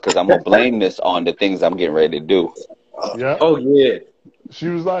drink this because I'm gonna blame this on the things I'm getting ready to do." Yep. Oh yeah. She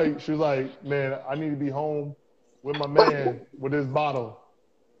was like, man, I need to be home with my man with this bottle.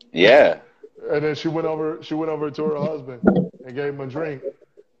 Yeah, And then she went over to her husband and gave him a drink.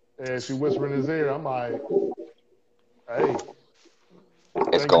 And she whispered in his ear, I'm like, hey,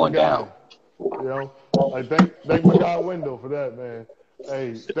 it's thank my going guy. down. You know? Like thank my guy Wendell for that, man.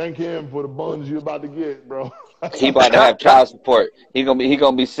 Hey, thank him for the buns you about to get, bro. He about to have child support. He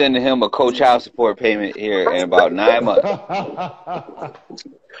gonna be sending him a co-child support payment here in about 9 months.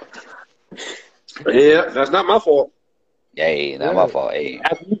 Yeah, that's not my fault. Hey, not my Yeah, fault. Hey,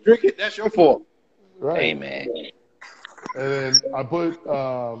 After you drink it, that's your fault. right. hey, man. And then I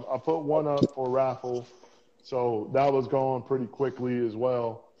put one up for raffle, so that was going pretty quickly as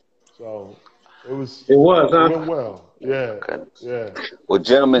well. So it was It was, it huh? went well. Yeah, Goodness. yeah. Well,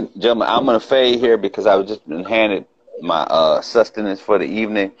 gentlemen, I'm gonna fade here because I was just been handed my sustenance for the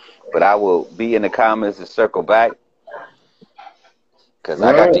evening, but I will be in the comments and circle back because All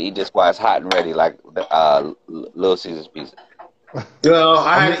I got to right. eat this while it's hot and ready, like the Little Caesar's pizza. Well,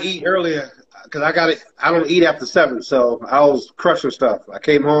 I I had mean, to eat earlier because I got it. I don't eat after 7, so I was crushing stuff. I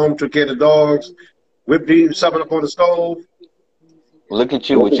came home, took care of the dogs, whipped eating something up on the stove. Look at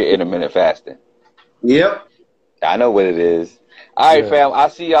you with your intermittent fasting. Yep. I know what it is. All right, yeah. fam. I'll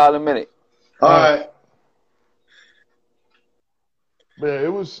see y'all in a minute. All All right. right. But yeah,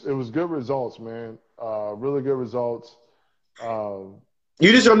 it was good results, man. Really good results. Um,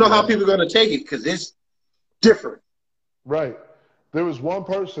 You just don't know you how know, people are going to take it because it's different. right. There was one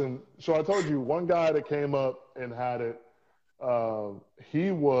person. So I told you one guy that came up and had it.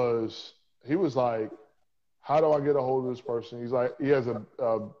 He was like, how do I get a hold of this person? He's like, he has a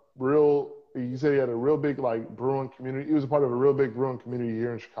real. He said he had a real big like brewing community. He was a part of a real big brewing community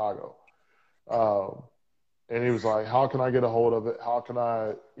here in Chicago. Um, and he was like, how can I get a hold of it? How can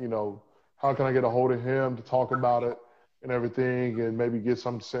I get a hold of him to talk about it and everything, and maybe get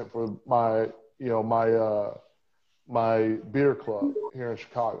some sent for my beer club here in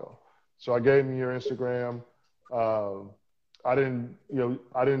Chicago. So I gave him your Instagram. Um, I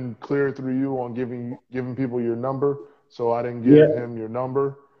didn't clear it through you on giving people your number, so I didn't give Yeah. him your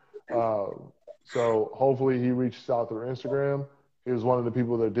number. So hopefully he reaches out through Instagram. He was one of the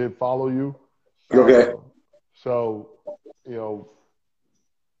people that did follow you. Okay. So you know,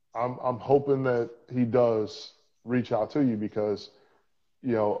 I'm hoping that he does reach out to you because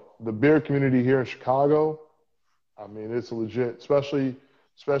the beer community here in Chicago. I mean, it's legit, especially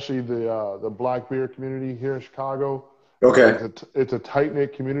the black beer community here in Chicago. Like Okay. it's a tight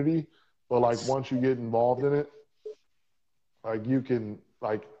knit community, but like once you get involved in it, like you can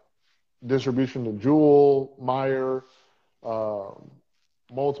like distribution to Jewel, Meyer, um,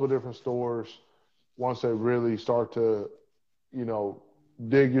 multiple different stores. Once they really start to, you know,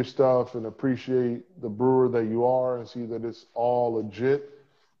 dig your stuff and appreciate the brewer that you are and see that it's all legit,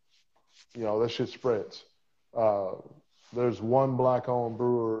 that shit spreads. Uh, there's one black-owned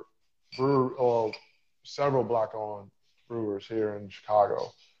or several black-owned brewers here in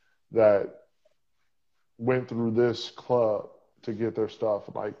Chicago that went through this club to get their stuff,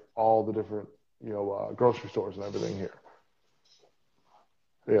 like all the different, grocery stores and everything here.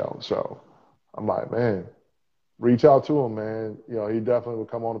 So I'm like, man, reach out to him, man. He definitely would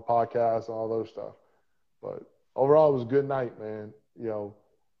come on the podcast and all those stuff. But overall, it was a good night, man.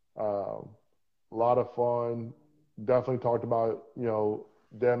 Um, a lot of fun. Definitely talked about,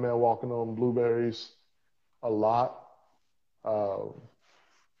 Dead Man Walking on Blueberries a lot. Um,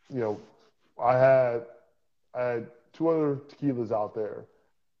 you know, I had I had two other tequilas out there,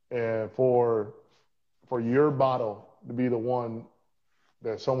 and for your bottle to be the one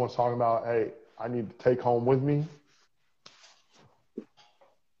that someone's talking about, hey, I need to take home with me.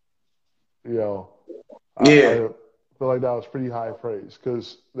 You know, I Yeah. feel like that was pretty high praise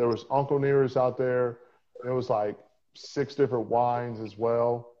because there was Uncle Nearest out there. And it was like 6 different wines as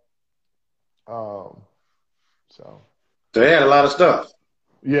well. Um, so So they had a lot of stuff.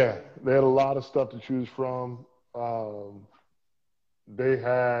 yeah, they had a lot of stuff to choose from. Um, they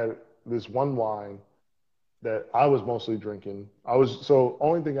had this one wine that I was mostly drinking.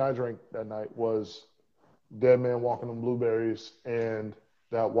 Only thing I drank that night was Dead Man Walking on Blueberries and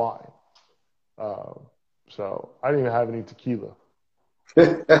that wine. Um, so I didn't even have any tequila.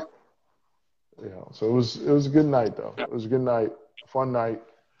 So it was a good night though. It was a good night, fun night.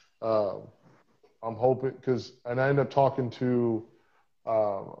 Um, I'm hoping and I ended up talking to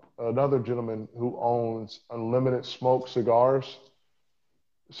another gentleman who owns Unlimited Smoke Cigars.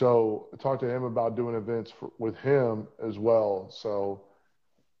 So I talked to him about doing events with him as well. So,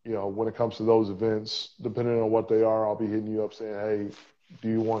 when it comes to those events, depending on what they are, I'll be hitting you up saying, hey, do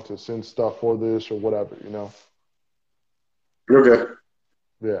you want to send stuff for this or whatever, Okay.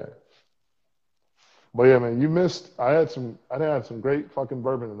 Yeah. But yeah, man, you missed. I had some great fucking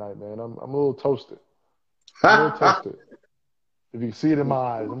bourbon tonight, man. I'm a little toasted. I'm a little toasted. If you can see it in my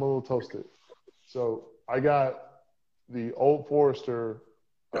eyes, I'm a little toasted. So I got the Old Forester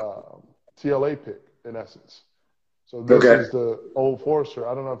TLA pick, in essence. So this Okay. is the Old Forester.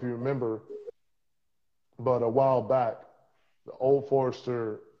 I don't know if you remember, but a while back, the Old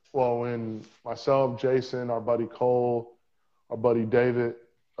Forester, when myself, Jason, our buddy Cole, our buddy David,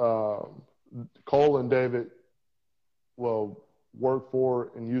 Cole and David, work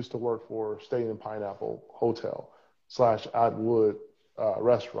for and used to work for Stay in Pineapple Hotel / Atwood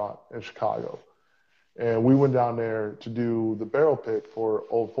restaurant in Chicago. And we went down there to do the barrel pick for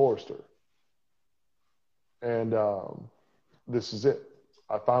Old Forester. And this is it.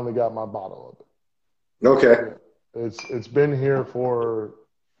 I finally got my bottle of it. Okay. Yeah. It's been here for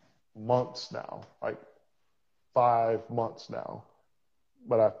months now, like 5 months now.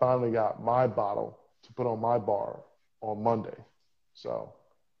 But I finally got my bottle to put on my bar on Monday. So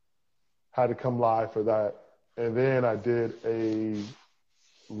had to come live for that. And then I did a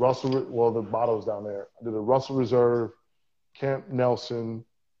the bottle's down there. I did a Russell Reserve Camp Nelson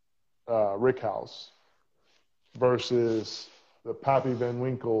Rickhouse versus the Pappy Van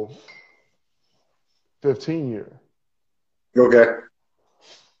Winkle 15-year. Okay.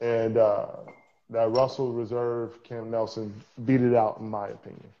 And that Russell Reserve Camp Nelson beat it out, in my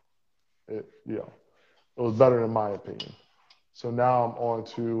opinion. It was better in my opinion. So now I'm on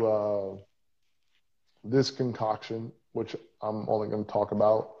to this concoction, which I'm only going to talk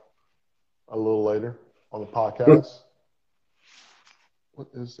about a little later on the podcast. What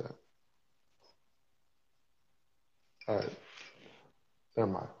is that? All right.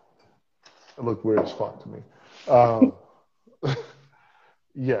 Never mind. It looked weird as fuck to me.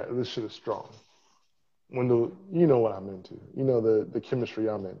 Yeah, this shit is strong. Wendell, you know what I'm into. You know the chemistry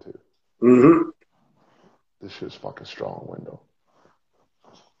I'm into. Mm-hmm. This shit's fucking strong, Wendell.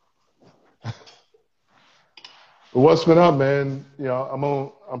 But what's been up, man?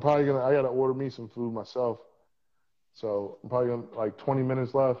 I'm probably gonna. I gotta order me some food myself. So I'm probably gonna 20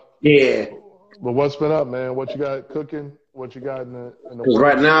 minutes left. Yeah. But what's been up, man? What you got cooking? What you got in the Because works?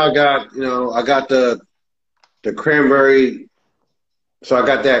 right now I got the cranberry. So I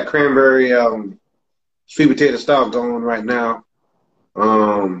got that cranberry sweet potato stout going right now.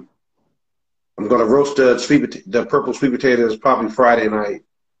 I'm gonna roast the purple sweet potatoes probably Friday night,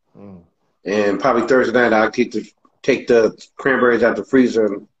 and probably Thursday night I'll take the cranberries out the freezer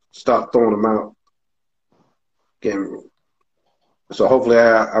and start throwing them out. Again, so hopefully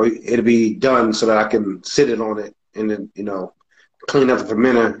it'll be done so that I can sit it on it and then clean up the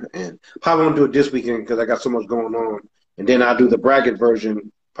fermenter, and probably won't do it this weekend because I got so much going on, and then I'll do the bracket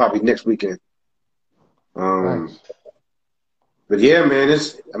version probably next weekend. Nice. But yeah, man,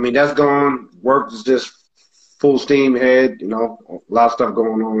 that's going. Work is just full steam ahead. A lot of stuff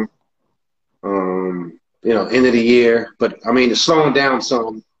going on. End of the year, but it's slowing down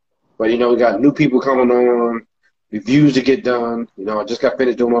some. But we got new people coming on, reviews to get done. I just got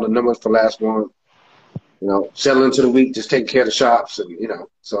finished doing all the numbers for last month. Settling into the week, just taking care of the shops, and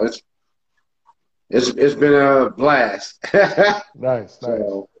so it's been a blast. Nice.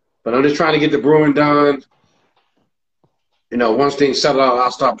 So, but I'm just trying to get the brewing done. Once things settle out,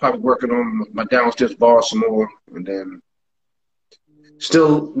 I'll start probably working on my downstairs bar some more, and then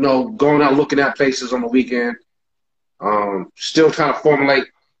still, going out looking at places on the weekend. Still trying to formulate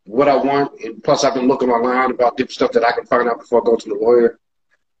what I want, and plus I've been looking online about different stuff that I can find out before I go to the lawyer.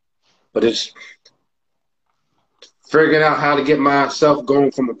 But it's figuring out how to get myself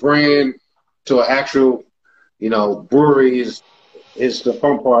going from a brand to an actual, brewery is the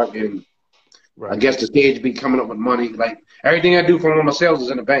fun part, and Right. I guess the stage be coming up with money. Like everything I do from all my sales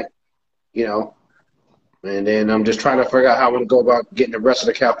is in the bank, and then I'm just trying to figure out how I want to go about getting the rest of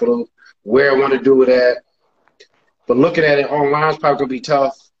the capital, where I want to do it at. But looking at it online is probably going to be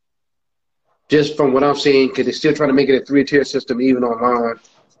tough, just from what I'm seeing, because they're still trying to make it a 3-tier system even online.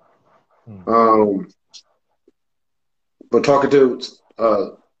 But talking to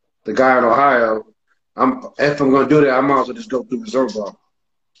the guy in Ohio, if I'm going to do that, I might as well just go through Reserve Bar.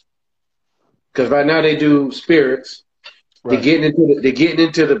 Because right now they do spirits. Right. They're getting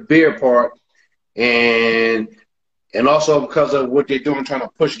into the beer part, and also because of what they're doing, trying to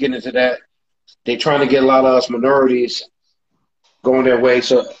getting into that, they're trying to get a lot of us minorities going their way.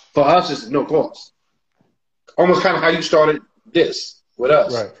 So for us, it's no cost. Almost kind of how you started this with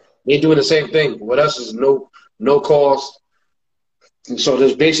us. Right. They're doing the same thing. With us is no cost. And so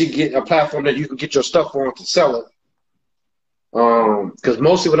there's basically a platform that you can get your stuff on to sell it. Because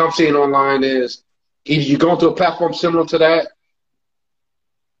mostly what I'm seeing online is either you go to a platform similar to that,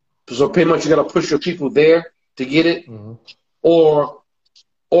 so pretty much you got to push your people there to get it, or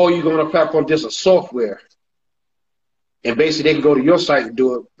you go on a platform just a software, and basically they can go to your site and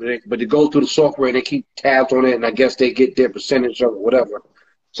do it, but they go through the software and they keep tabs on it, and I guess they get their percentage of it, whatever.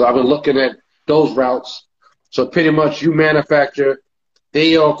 So I've been looking at those routes. So pretty much you manufacture,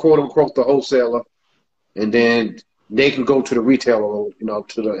 they are quote unquote the wholesaler, and then they can go to the retailer,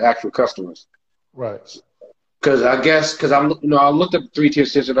 to the actual customers. Right. Because I looked at the 3-tier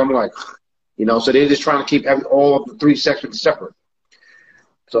system, and I'm like, so they're just trying to keep all of the 3 sections separate.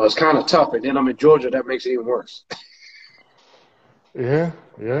 So it's kind of tough. And then I'm in Georgia, that makes it even worse. Yeah.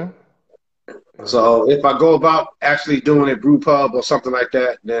 So if I go about actually doing a brew pub or something like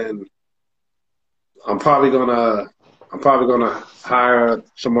that, then I'm probably gonna hire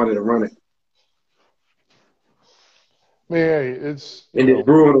somebody to run it. Man, hey, it's And then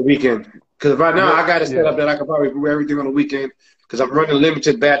brew on the weekend. Because right now I got it set up that I can probably brew everything on the weekend because I'm running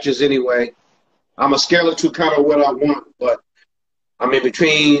limited batches anyway. I'm a scale it to kind of what I want, but I'm in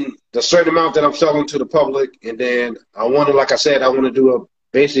between the certain amount that I'm selling to the public, and then I want to do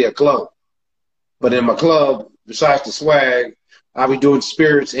basically a club. But in my club, besides the swag, I'll be doing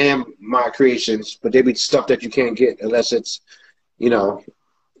spirits and my creations, but they be stuff that you can't get unless it's,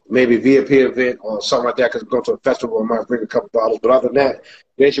 maybe VIP event or something like that, because I'm going to a festival, I might bring a couple bottles. But other than that,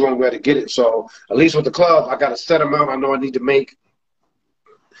 they actually won't be able to get it. So at least with the club, I got a set amount I know I need to make.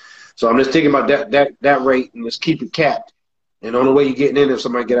 So I'm just thinking about that rate and just keep it capped. And the only way you're getting in is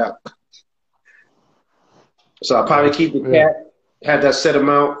somebody get out. So I'll probably keep it capped, have that set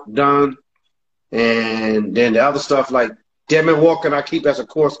amount done. And then the other stuff like Deadman Walking, I keep as a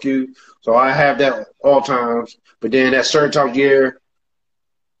core SKU. So I have that all times. But then at certain times of year,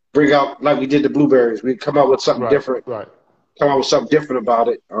 bring out, like we did the blueberries. We come out with something different. Right. Come out with something different about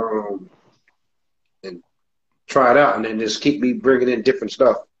it. And try it out. And then just keep me bringing in different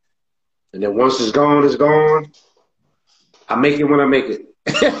stuff. And then once it's gone, it's gone. I make it when I make it.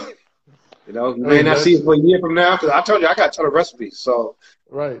 You may not see it for a year from now because I told you I got a ton of recipes. So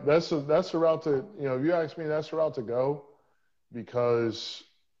right, that's the route to if you ask me, that's the route to go because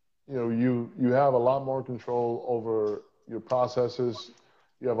you have a lot more control over your processes,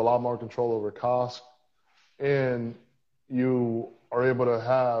 you have a lot more control over cost, and you are able to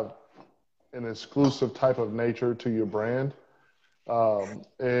have an exclusive type of nature to your brand,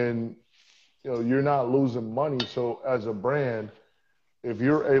 and you're not losing money. So as a brand, if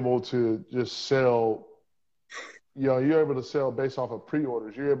you're able to just sell, you're able to sell based off of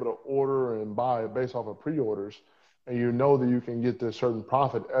pre-orders. You're able to order and buy based off of pre-orders, and you know that you can get this certain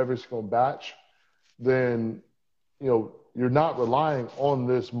profit every single batch, then, you're not relying on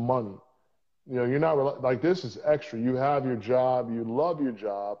this money. You're not like this is extra. You have your job. You love your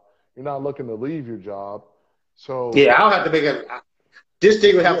job. You're not looking to leave your job. So yeah, I'll have to make it. This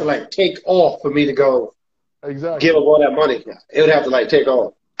thing would have to take off for me to go. Exactly. Give up all that money. It would have to take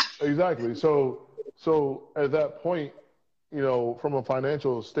off. Exactly. So at that point, from a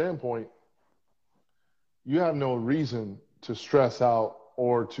financial standpoint, you have no reason to stress out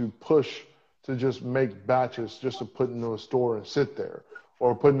or to push to just make batches just to put into a store and sit there,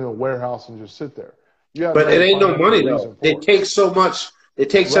 or put in a warehouse and just sit there. But it ain't no money though. They take so much. They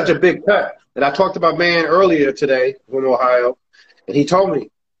take such a big cut. And I talked to my man earlier today from Ohio, and he told me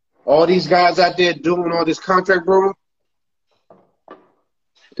all these guys out there doing all this contract brewing.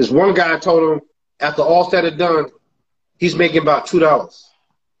 This one guy told him after all said and done, he's making about $2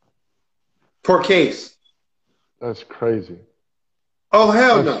 per case. That's crazy. Oh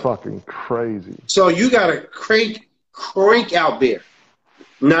hell no! That's fucking crazy. So you gotta crank out beer.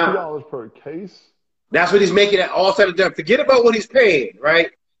 Now $2 per case. That's what he's making at all said and done. Forget about what he's paying,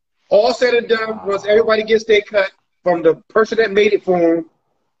 right? All said and done, once everybody gets their cut from the person that made it for him,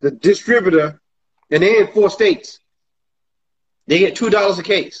 the distributor, and they're in 4 states. They get $2 a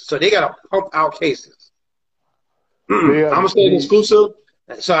case, so they gotta pump out cases. I'm gonna stay exclusive,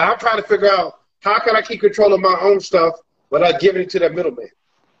 so I'm trying to figure out how can I keep control of my own stuff without giving it to that middleman,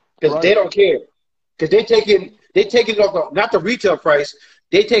 because they don't care, because they taking it off not the retail price,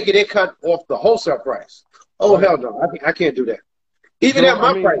 they taking their cut off the wholesale price. Oh hell no, I can't do that. Even at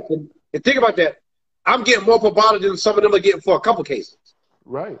my price, and think about that, I'm getting more per bottle than some of them are getting for a couple cases,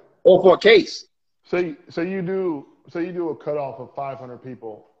 right? Or for a case. So you do a cutoff of 500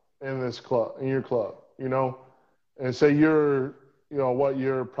 people in your club, and say you're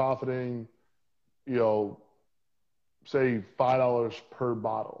profiting, say $5 per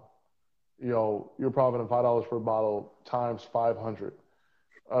bottle. You're profiting $5 per bottle times 500.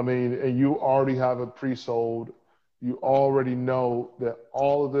 I mean, and you already have it pre-sold. You already know that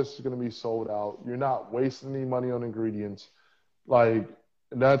all of this is going to be sold out. You're not wasting any money on ingredients. Like,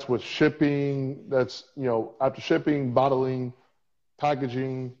 and that's with shipping. That's, after shipping, bottling,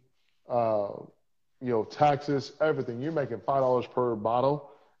 packaging, uh, taxes, everything. You're making $5 per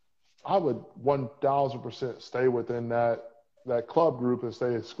bottle. I would 1,000% stay within that club group and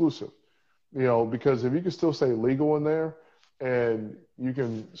stay exclusive. Because if you can still stay legal in there and you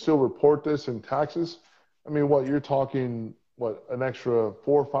can still report this in taxes, I mean, you're talking, an extra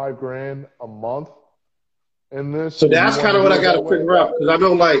 4 or 5 grand a month in this. So that's kind of what I got to figure out, because I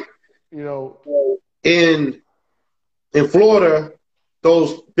know, like, in Florida,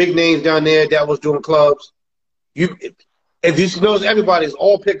 those big names down there that was doing clubs, if you notice, everybody's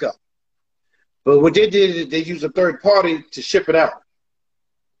all pickup. But what they did is they used a third party to ship it out.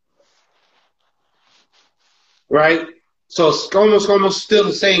 Right? So it's almost still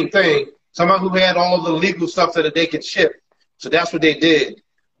the same thing. Someone who had all the legal stuff so that they could ship. So that's what they did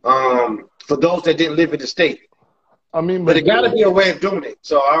for those that didn't live in the state. I mean, but it got to be a way of doing it.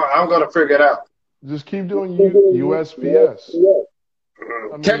 So I'm going to figure it out. Just keep doing USPS.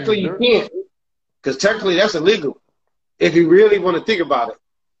 Technically, you can't, because technically that's illegal. If you really want to think about it,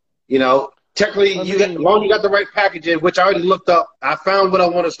 technically, as long as you got the right packaging, which I already looked up, I found what I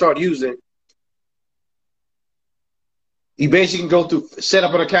want to start using. You basically can go through, set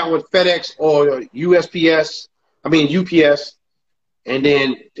up an account with FedEx or UPS, and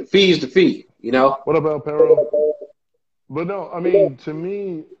then the fee is the fee, What about Pero? But no, I mean, to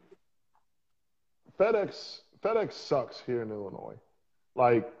me, FedEx sucks here in Illinois.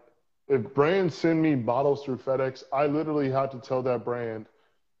 Like, if brands send me bottles through FedEx, I literally have to tell that brand,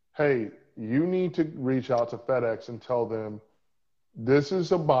 hey, you need to reach out to FedEx and tell them, this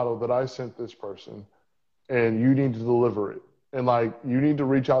is a bottle that I sent this person, and you need to deliver it. And, like, you need to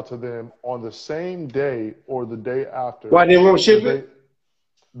reach out to them on the same day or the day after. Why they won't ship it?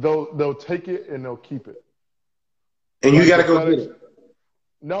 They'll take it and they'll keep it. And you got to go get it.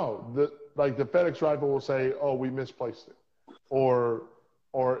 No, the FedEx driver will say, "Oh, we misplaced it," or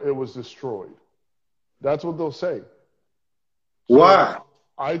it was destroyed. That's what they'll say. So why?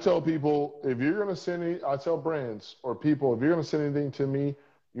 I tell people, if you're going to send it, I tell brands or people, if you're going to send anything to me,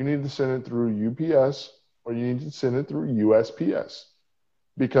 you need to send it through UPS or you need to send it through USPS,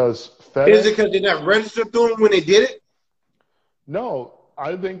 because FedEx. Is it because they not registered through them when they did it? No,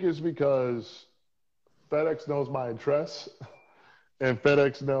 I think it's because FedEx knows my address, and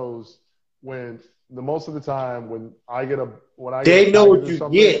FedEx knows most of the time when I get they know what you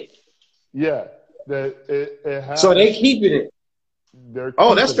get. Yeah, that it has. So they keeping it.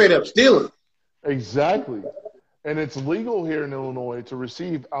 That's straight up stealing. Exactly, and it's legal here in Illinois to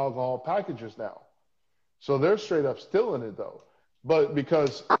receive alcohol packages now, so they're straight up stealing it though. But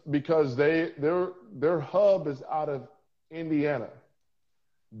because their hub is out of Indiana,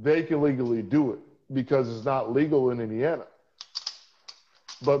 they can legally do it because it's not legal in Indiana.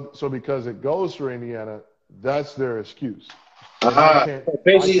 But so because it goes through Indiana, that's their excuse. I can't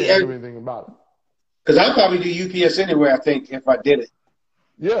do anything about it. Because I'd probably do UPS anyway, I think, if I did it.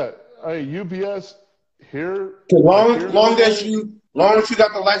 Yeah, UPS here. Long as you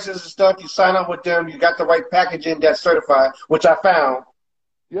got the license and stuff, you sign up with them, you got the right packaging that's certified, which I found.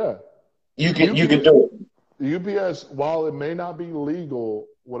 Yeah, you can do it. The UPS, while it may not be legal,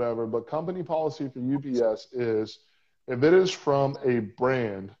 whatever, but company policy for UPS is, if it is from a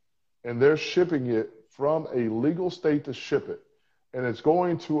brand and they're shipping it from a legal state to ship it, and it's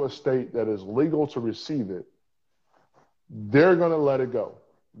going to a state that is legal to receive it, they're going to let it go.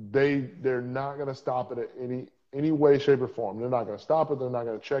 They're not going to stop it at any way, shape, or form. They're not going to stop it. They're not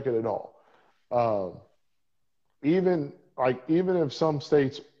going to check it at all. Even if some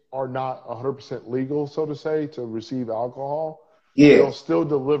states are not 100% legal, so to say, to receive alcohol, they'll still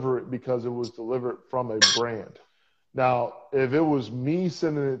deliver it because it was delivered from a brand. Now, if it was me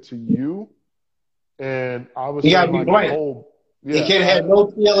sending it to you, and I was sending like a whole, you can't have no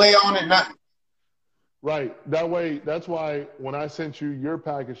TLA on it, nothing. Right. That way, that's why when I sent you your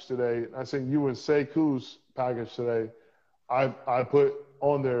package today, I sent you and Seiku's package today, I put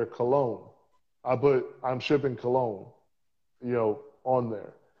on there cologne. I'm shipping cologne, on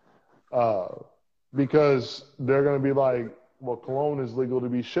there. Because they're going to be like, well, cologne is legal to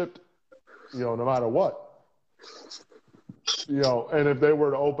be shipped, no matter what. And if they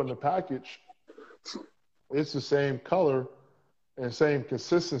were to open the package, it's the same color and same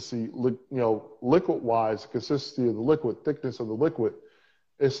consistency, liquid-wise, consistency of the liquid, thickness of the liquid,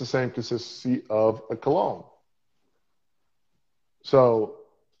 it's the same consistency of a cologne. So,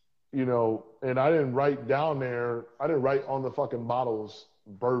 and I didn't write down there, I didn't write on the fucking bottles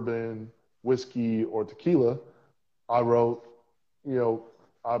bourbon, whiskey, or tequila. I wrote, you know,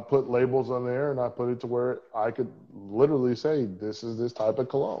 I put labels on there and I put it to where I could literally say, this is this type of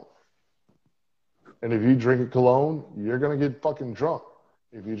cologne. And if you drink a cologne, you're going to get fucking drunk.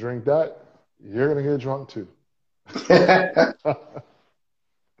 If you drink that, you're going to get drunk too.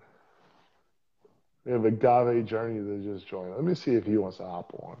 We have Agave Journey that just joined. Let me see if he wants to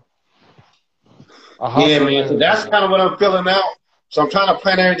hop on. Yeah, man. So that's kind of what I'm filling out. So I'm trying to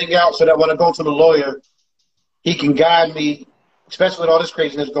plan everything out so that when I go to the lawyer, he can guide me, especially with all this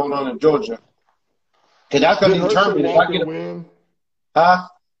craziness going on in Georgia. Because that's going to determine if I get a win. Huh?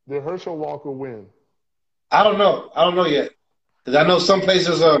 Did Herschel Walker win? I don't know. I don't know yet. Because I know some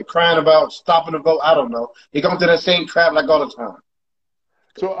places are crying about stopping the vote. I don't know. He going through that same crap like all the time.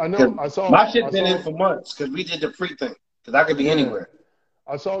 So I know I saw my shit been in for months because we did the free thing. Because I could be anywhere.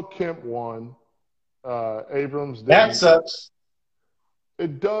 I saw Kemp won. Abrams didn't. That sucks.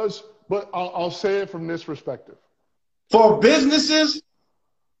 It does, but I'll say it from this perspective. For businesses,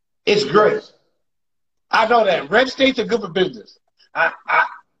 it's great. Yes. I know that. Red states are good for business.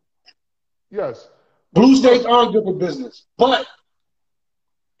 Yes. Blue states aren't good for business. But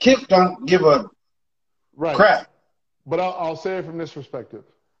Kemp don't give a crap. But I'll say it from this perspective.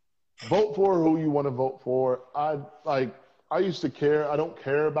 Vote for who you want to vote for. I used to care. I don't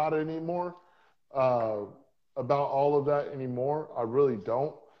care about it anymore. About all of that anymore. I really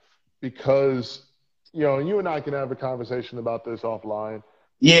don't. Because, you and I can have a conversation about this offline.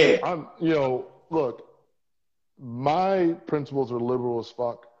 Yeah. Look, my principles are liberal as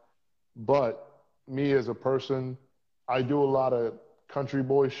fuck, but me as a person, I do a lot of country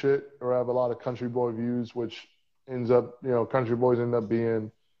boy shit, or I have a lot of country boy views, which ends up, country boys end up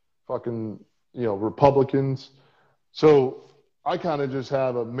being fucking, Republicans. So I kind of just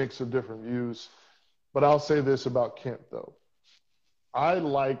have a mix of different views. But I'll say this about Kemp, though. I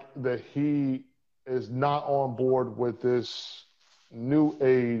like that he is not on board with this new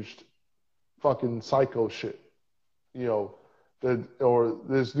aged fucking psycho shit. Or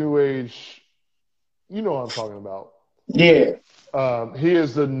this new age, you know what I'm talking about. Yeah. He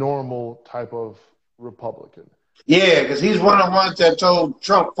is the normal type of Republican. Yeah, because he's one of the ones that told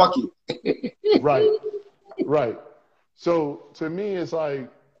Trump, fuck you. Right. So to me, it's like,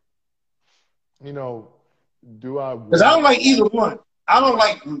 do I? Because I don't like either one. I don't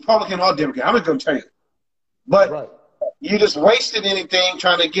like Republican or Democrat. I'm just going to tell you. But you just wasted anything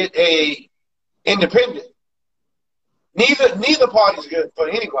trying to get a independent. Neither party's good for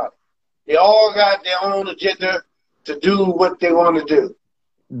anybody. They all got their own agenda to do what they want to do.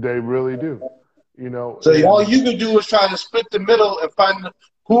 They really do. So all you can do is try to split the middle and find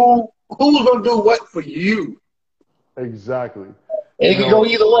who's going to do what for you. Exactly. And it can go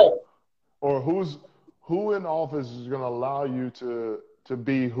either way. Or who in office is going to allow you to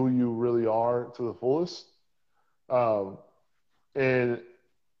be who you really are to the fullest, in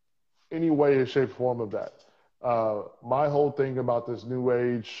any way, shape, or form of that. My whole thing about this new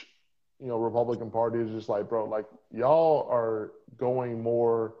age, Republican Party is just like, bro, like y'all are going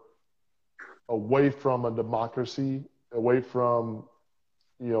more away from a democracy, away from,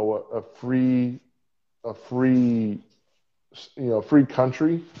 a free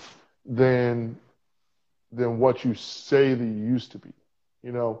country than what you say that you used to be,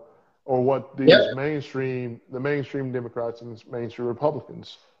 or what these the mainstream Democrats and mainstream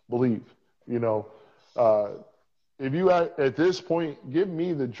Republicans believe. If you at this point give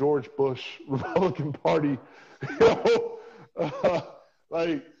me the George Bush Republican Party,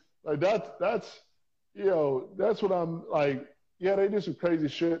 like that's what I'm like. Yeah, they do some crazy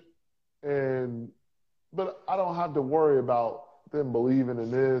shit, but I don't have to worry about them believing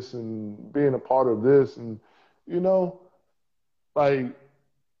in this and being a part of this, and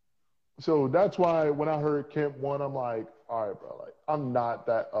so that's why when I heard Kemp won, I'm like, all right, bro, like I'm not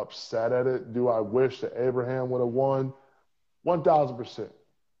that upset at it. Do I wish that Abraham would have won? 1,000%.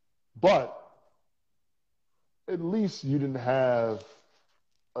 But at least you didn't have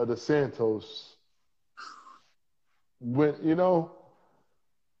a DeSantis when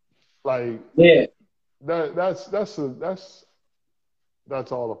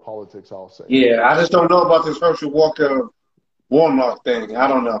that's all the politics I'll say. Yeah, I just don't know about this Herschel Walker Warnock thing. I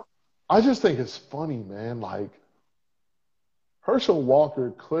don't know. I just think it's funny, man. Like Herschel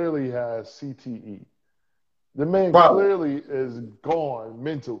Walker clearly has CTE. The man clearly is gone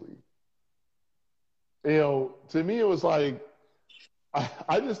mentally. To me, it was like,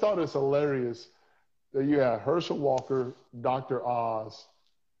 I just thought it's hilarious that you had Herschel Walker, Dr. Oz,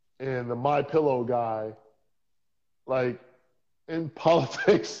 and the My Pillow guy, like in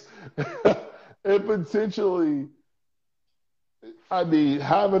politics and potentially, I mean,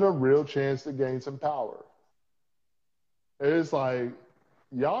 having a real chance to gain some power. It's like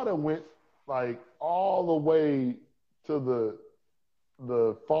y'all done went like all the way to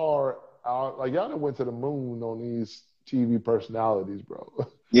the far out. Like y'all done went to the moon on these TV personalities, bro.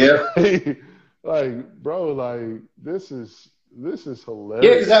 Yeah. Like, bro, like this is Yeah, because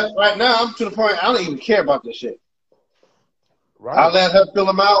hilarious. right now I'm to the point I don't even care about this shit. I Right. let her fill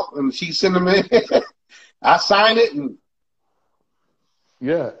them out, and she send them in. I sign it, and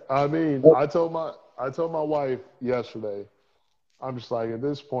Yeah. I mean, I told my wife yesterday, I'm just like at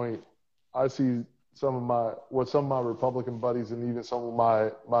this point, I see some of my Republican buddies and even some of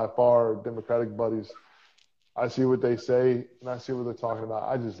my far Democratic buddies, I see what they say and I see what they're talking about.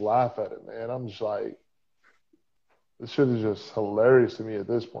 I just laugh at it, man. I'm just like, this shit is just hilarious to me at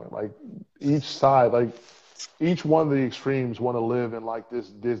this point. Like each side, like each one of the extremes want to live in like this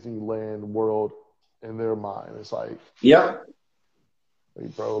Disneyland world in their mind. It's yep.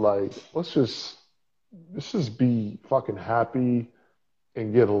 like, bro, like let's just be fucking happy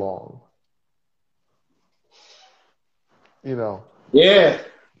and get along. You know. Yeah.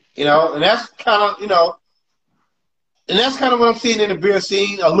 And that's kind of, and that's kind of what I'm seeing in the beer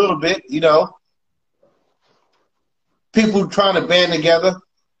scene a little bit, people trying to band together.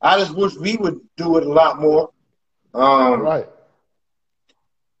 I just wish we would do it a lot more. Um, Right.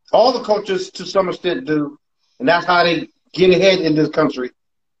 all the cultures to some extent do, and that's how they get ahead in this country.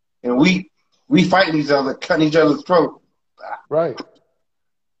 And we fighting each other, cutting each other's throat. Right.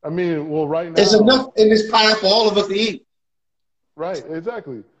 I mean, well, right There's now, enough in this pie for all of us to eat. right,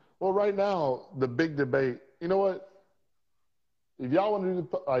 exactly. Well, right now, the big debate. You know what? If y'all want to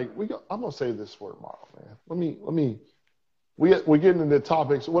do like I'm gonna save this for tomorrow, man. Let me. We getting into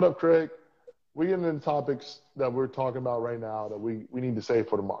topics. What up, Craig? We getting into topics that we're talking about right now that we need to save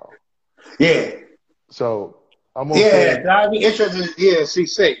for tomorrow. Yeah. So I'm gonna Yeah, save. I'd be interested. Yeah, see,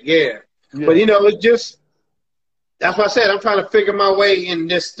 sick. Yeah, but Yeah. it just that's what I said. I'm trying to figure my way in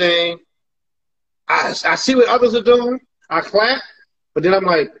this thing. I see what others are doing. I clap, but then I'm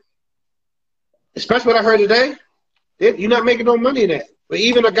like, especially what I heard today, you're not making no money in that. But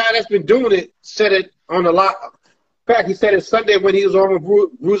even a guy that's been doing it said it on a lot. In fact, he said it Sunday when he was on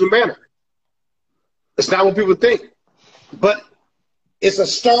with Bruce and Banner. It's not what people think, but it's a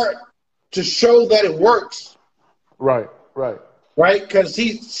start to show that it works. Right. Right. Right? Because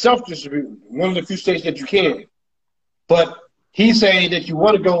he's self-distributing, one of the few states that you can. But he's saying that you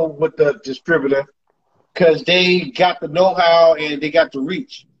want to go with the distributor because they got the know-how and they got the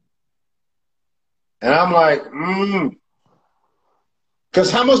reach. And I'm like,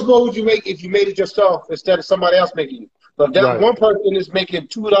 because how much more would you make if you made it yourself instead of somebody else making it? So if that Right. one person is making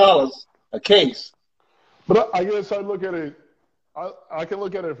 $2 a case. But I guess I look at it. I can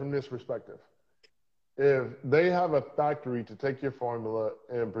look at it from this perspective. If they have a factory to take your formula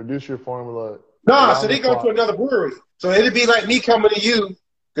and produce your formula No, so around the they go to clock, another brewery. So it'd be like me coming to you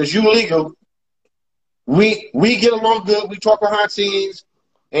because you legal. We get along good. We talk behind scenes,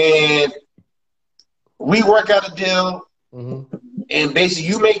 and we work out a deal. mm-hmm. And basically,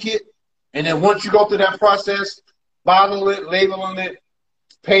 you make it, and then once you go through that process, bottle it, labeling it,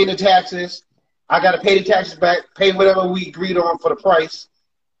 paying the taxes. I got to pay the taxes back, pay whatever we agreed on for the price,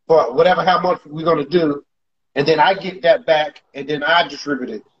 for whatever how much we're gonna do, and then I get that back, and then I distribute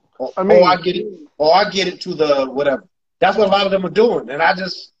it, or, I or I mean, get it, or I get it to the whatever. That's what a lot of them are doing, and I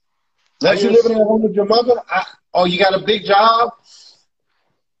just I unless you're guess living at home with your mother, or you got a big job.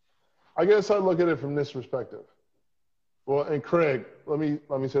 I guess I look at it from this perspective. Well, and Craig, let me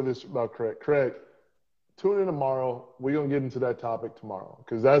say this about Craig. Craig, tune in tomorrow. We're gonna get into that topic tomorrow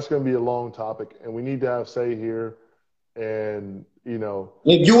because that's gonna be a long topic, and we need to have say here. And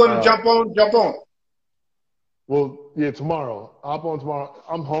If you want to uh, jump on, jump on. well, yeah, tomorrow. Hop on tomorrow.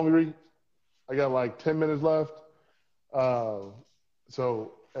 I'm hungry. I got like 10 minutes left. Uh,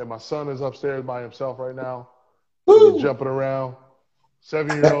 and my son is upstairs by himself right now. So he's Woo! jumping around.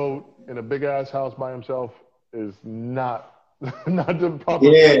 7-year-old in a big ass house by himself is not not the proper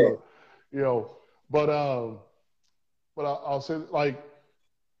Yeah. thing, you know. But I'll say like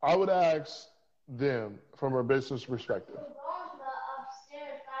I would ask them from a business perspective.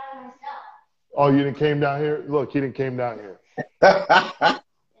 Oh, you didn't came down here? Look, he didn't came down here.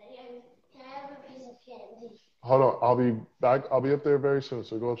 Hold on, I'll be back. I'll be up there very soon.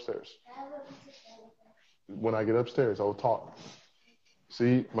 So go upstairs. When I get upstairs, I will talk.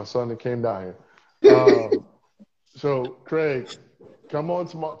 See, my son that came down here. So Craig, come on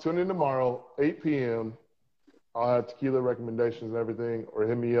tomorrow. Tune in tomorrow, 8 p.m. I'll have tequila recommendations and everything, or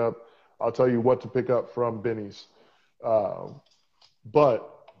hit me up. I'll tell you what to pick up from Benny's. But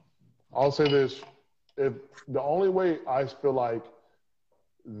I'll say this: if the only way I feel like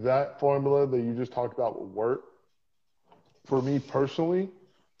that formula that you just talked about would work for me personally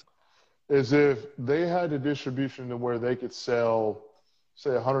is if they had a distribution to where they could sell,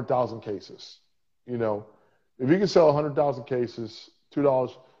 say, 100,000 cases. You know, if you can sell 100,000 cases,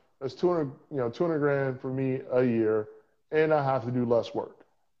 $2, that's 200. 200 grand for me a year, and I have to do less work.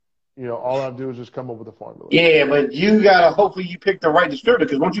 All I have to do is just come up with a formula. Yeah, but you gotta hopefully you pick the right distributor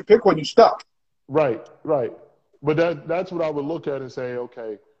because once you pick one, you stuck. Right. But that's what I would look at and say,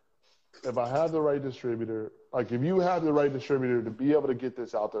 okay, if I have the right distributor, like if you have the right distributor to be able to get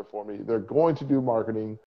this out there for me, they're going to do marketing.